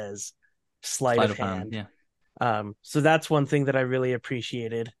and says, sleight Sleight of of hand. hand. Yeah. So that's one thing that I really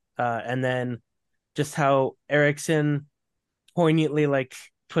appreciated. And then just how Erickson poignantly like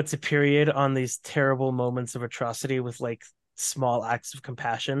puts a period on these terrible moments of atrocity with like small acts of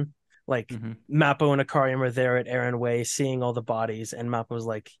compassion. Like Mm-hmm. Mappo and Akarium are there at Aaron Way seeing all the bodies, and Mappo's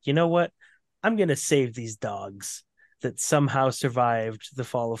like, you know what? I'm gonna save these dogs that somehow survived the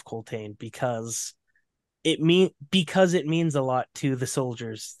fall of Coltaine because it means a lot to the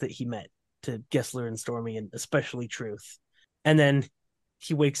soldiers that he met, to Gessler and Stormy, and especially Truth. And then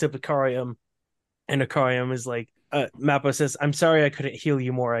he wakes up Akarium, and Akarium is like, Mappo says, I'm sorry I couldn't heal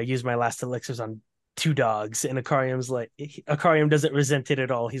you more. I used my last elixirs on two dogs. And Akarium doesn't resent it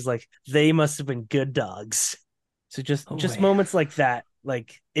at all. He's like, they must have been good dogs. So Oh just boy. moments like that,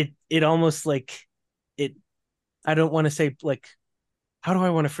 like it almost like it, I don't want to say like, how do I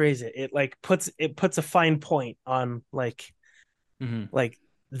want to phrase it? It puts a fine point on Mm-hmm. like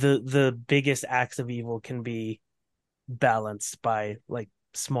the biggest acts of evil can be balanced by like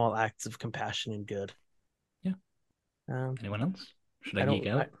small acts of compassion and good. Yeah. Um, Anyone else? Should I I geek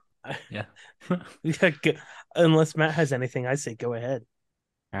don't. out? I Yeah. unless Matt has anything, I say go ahead.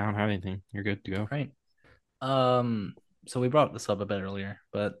 I don't have anything. You're good to go. Right. Um. So we brought this up a bit earlier,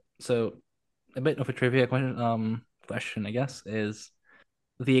 but so a bit of a trivia question, I guess, is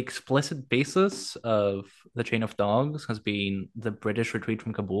the explicit basis of the Chain of Dogs has been the British retreat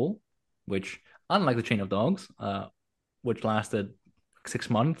from Kabul, which, unlike the Chain of Dogs, which lasted 6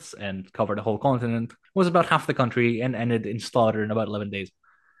 months and covered a whole continent, was about half the country and ended in slaughter in about 11 days.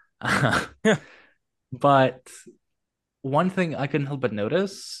 But one thing I couldn't help but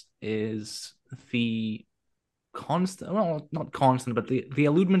notice is the constant, well, not constant, but the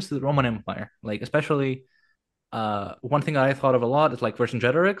alludements to the Roman Empire, like especially one thing I thought of a lot is like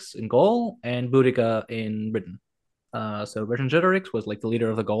Vercingetorix in Gaul and Boudica in Britain. So Vercingetorix was like the leader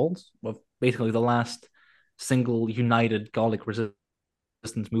of the Gauls, of basically the last single united Gallic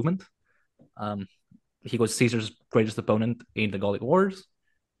resistance movement. Um, he was Caesar's greatest opponent in the Gallic Wars,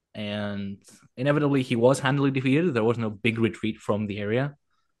 and inevitably he was handily defeated. There was no big retreat from the area,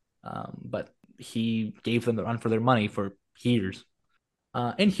 but he gave them the run for their money for years.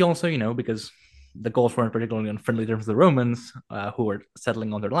 And he also, because the Gauls weren't particularly on friendly terms with the Romans, who were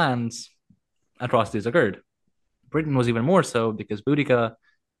settling on their lands, atrocities occurred. Britain was even more so because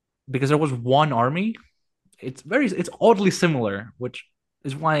because there was one army. It's oddly similar, which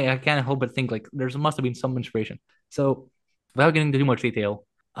is why I can't help but think like there must have been some inspiration. So, without getting into too much detail,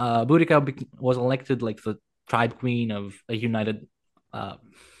 Boudica was elected like the tribe queen of a united, uh,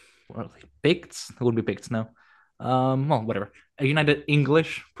 what are they, Picts? It would be Picts now. Well, whatever. A united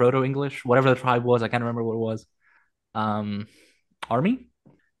English, Proto English, whatever the tribe was, I can't remember what it was. Um, Army,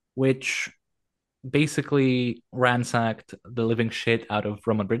 which basically ransacked the living shit out of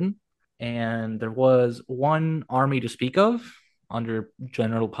Roman Britain. And there was one army to speak of under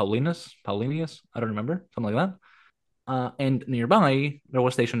General Paulinius, I don't remember, something like that. And nearby, there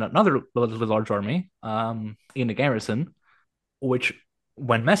was stationed another relatively large army in a garrison, which,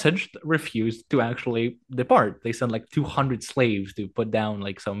 when messaged, refused to actually depart. They sent like 200 slaves to put down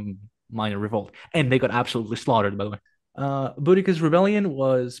like some minor revolt, and they got absolutely slaughtered, by the way. Boudica's rebellion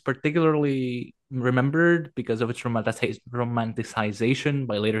was particularly remembered because of its romanticization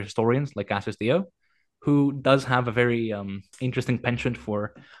by later historians like Cassius Dio, who does have a very interesting penchant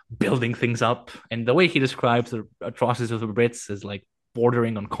for building things up. And the way he describes the atrocities of the Brits is like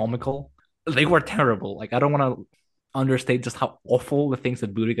bordering on comical. They were terrible. Like, I don't want to understate just how awful the things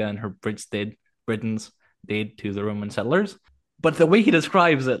that Boudica and her Britons did to the Roman settlers. But the way he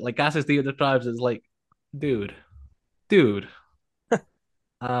describes it, like Cassius Dio describes, is like, dude, dude.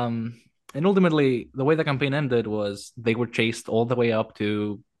 Um, and ultimately, the way the campaign ended was they were chased all the way up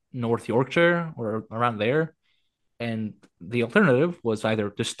to North Yorkshire or around there. And the alternative was either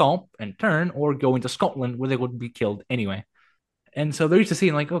to stop and turn or go into Scotland where they would be killed anyway. And so they're used to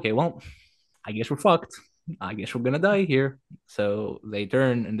seeing, like, okay, well, I guess we're fucked. I guess we're gonna die here. So they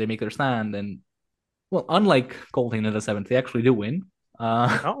turn and they make their stand. And, well, unlike Colton in the seventh, they actually do win,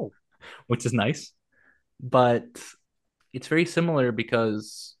 Oh, which is nice. But it's very similar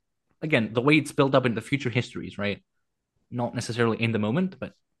because, again, the way it's built up in the future histories, right? Not necessarily in the moment,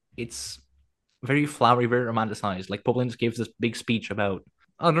 but it's very flowery, very romanticized. Like Poplins gives this big speech about.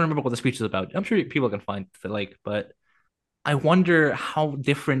 I don't remember what the speech is about. I'm sure people can find if they like, but I wonder how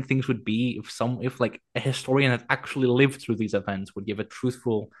different things would be if like a historian that actually lived through these events would give a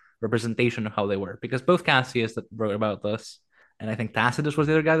truthful representation of how they were. Because both Cassius that wrote about this, and I think Tacitus was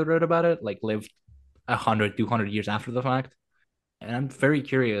the other guy that wrote about it, like lived 100, 200 years after the fact. And I'm very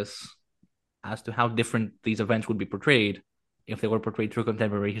curious as to how different these events would be portrayed if they were portrayed through a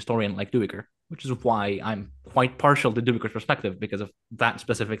contemporary historian like Duiker, which is why I'm quite partial to Duiker's perspective because of that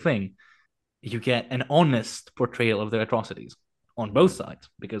specific thing. You get an honest portrayal of their atrocities on both sides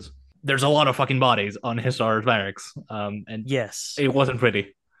because there's a lot of fucking bodies on Hisar's barracks, and yes. it wasn't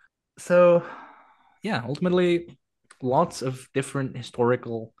pretty. So, yeah, ultimately, lots of different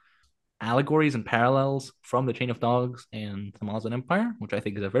historical allegories and parallels from the Chain of Dogs and the Malazan Empire, which I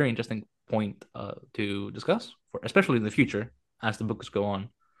think is a very interesting point to discuss, especially in the future as the books go on.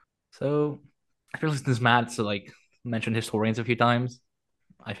 So, I feel like since Matt's like mentioned historians a few times,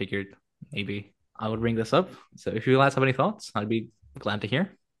 I figured maybe I would bring this up. So, if you guys have any thoughts, I'd be glad to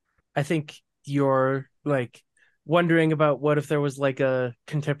hear. I think you're like wondering about what if there was like a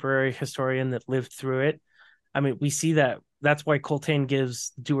contemporary historian that lived through it. I mean, we see that that's why Coltane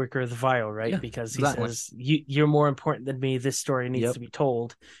gives Duiker the vial, right? Yeah, Because he exactly. says, you're more important than me. This story needs to Yep. be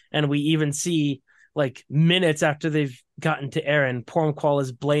told. And we even see, like, minutes after they've gotten to Erin, Pormqual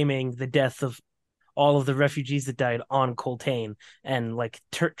is blaming the death of all of the refugees that died on Coltane and, like,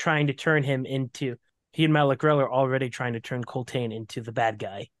 trying to turn him into. He and Malakrell are already trying to turn Coltane into the bad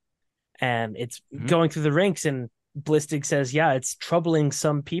guy. And it's Mm-hmm. going through the ranks, and Blistig says, yeah, it's troubling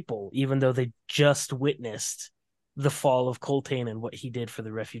some people, even though they just witnessed the fall of Coltane and what he did for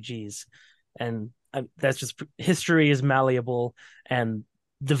the refugees. And that's just history is malleable, and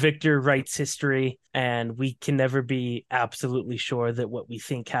the victor writes history, and we can never be absolutely sure that what we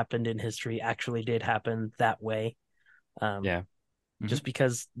think happened in history actually did happen that way. Um, Yeah. Mm-hmm. just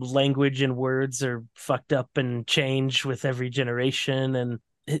because language and words are fucked up and change with every generation, and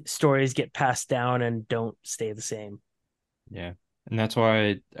stories get passed down and don't stay the same. Yeah. And that's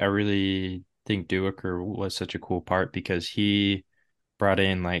why I really think Duiker was such a cool part because he brought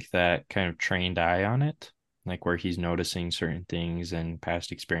in like that kind of trained eye on it, like where he's noticing certain things and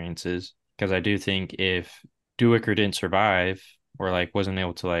past experiences. Because I do think if Duiker didn't survive or like wasn't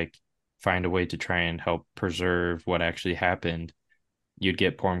able to like find a way to try and help preserve what actually happened, you'd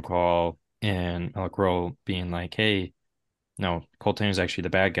get Pormcall and Alcrow being like, hey, no, Coltrane is actually the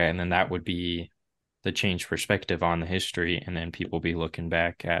bad guy, and then that would be the changed perspective on the history, and then people be looking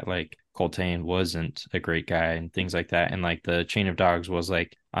back at like Coltrane wasn't a great guy and things like that, and like the chain of dogs was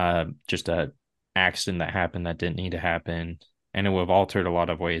like just a accident that happened that didn't need to happen, and it would have altered a lot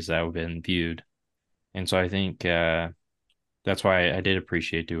of ways that would have been viewed. And so I think that's why I did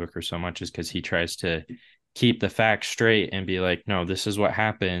appreciate Duiker so much, is because he tries to keep the facts straight and be like, no, this is what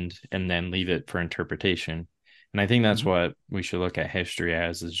happened, and then leave it for interpretation. And I think that's Mhm. what we should look at history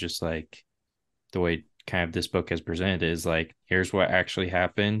as, is just like the way kind of this book is presented is like, here's what actually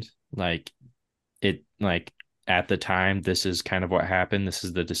happened. Like it, like at the time, this is kind of what happened. This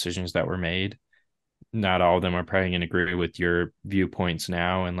is the decisions that were made. Not all of them are probably going to agree with your viewpoints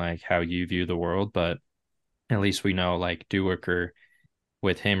now and like how you view the world, but at least we know like Duiker,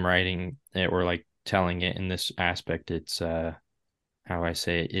 with him writing it or like telling it in this aspect, it's how I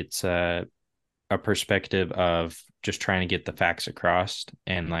say it, it's a perspective of just trying to get the facts across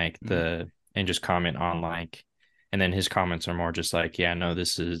and like Mhm. and just comment on like, and then his comments are more just like, yeah, no,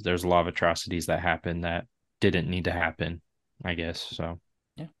 there's a lot of atrocities that happened that didn't need to happen, I guess. So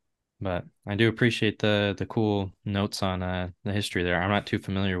Yeah. but I do appreciate the cool notes on the history there. I'm not too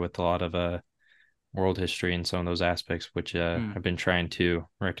familiar with a lot of world history and some of those aspects, which Mm. I've been trying to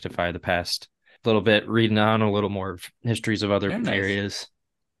rectify the past little bit, reading on a little more histories of other Very nice. areas,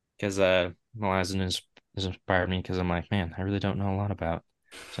 because Malazan has inspired me, because I'm like, man, I really don't know a lot about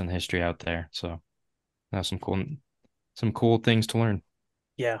some of the history out there. So that's some cool things to learn.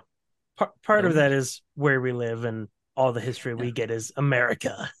 Yeah. Part Very of that much. is where we live, and all the history Yeah. we get is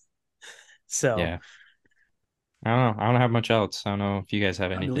America. So, Yeah. I don't know. I don't have much else. I don't know if you guys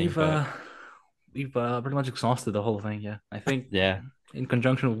have I anything, believe but we've pretty much exhausted the whole thing. Yeah. I think yeah. in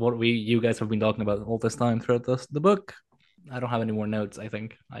conjunction with what we you guys have been talking about all this time throughout the book, I don't have any more notes. I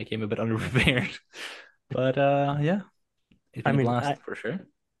think I came a bit underprepared. But yeah, it's I been a mean, blast for sure.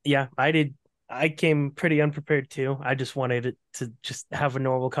 yeah, I did. I came pretty unprepared too. I just wanted it to just have a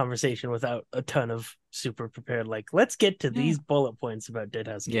normal conversation without a ton of super prepared. Like, let's get to Yeah. these bullet points about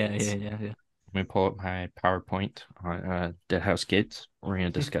Deadhouse Yeah, yeah, Gates. yeah, yeah. Let me pull up my PowerPoint on Deadhouse Gates. We're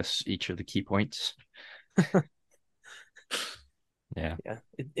going to discuss each of the key points. Yeah. Yeah,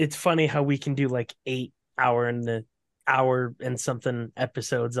 it's funny how we can do like 8 hour and the hour and something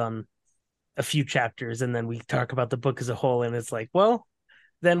episodes on a few chapters, and then we talk about the book as a whole, and it's like, well,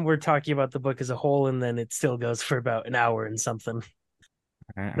 then we're talking about the book as a whole, and then it still goes for about an hour and something.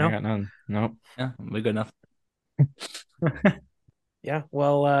 I No, got none. Nope. Yeah, we're good enough. yeah.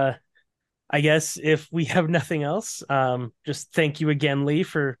 Well, I guess if we have nothing else, just thank you again, Lee,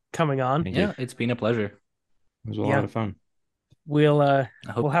 for coming on. Thank you. Yeah, it's been a pleasure. It was a lot Yeah, of fun. we'll uh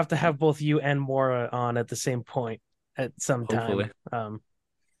I we'll hope, have to yeah, have both you and Mora on at the same point at some time. hopefully.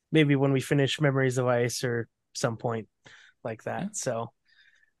 Maybe when we finish Memories of Ice or some point like that. Yeah. So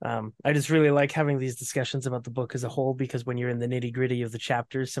I just really like having these discussions about the book as a whole, because when you're in the nitty gritty of the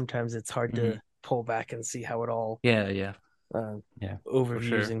chapters, sometimes it's hard to Hmm. pull back and see how it all Yeah, yeah, uh, Yeah. for overviews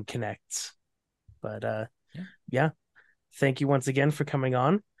sure. and connects. But Yeah, yeah, thank you once again for coming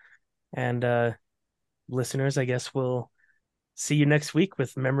on. And listeners, I guess we'll see you next week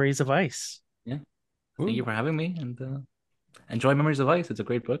with Memories of Ice. yeah. Thank you Woo. for having me and enjoy Memories of Ice. It's a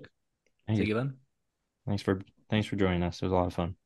great book. Thank See you. you then. Thanks for joining us. It was a lot of fun.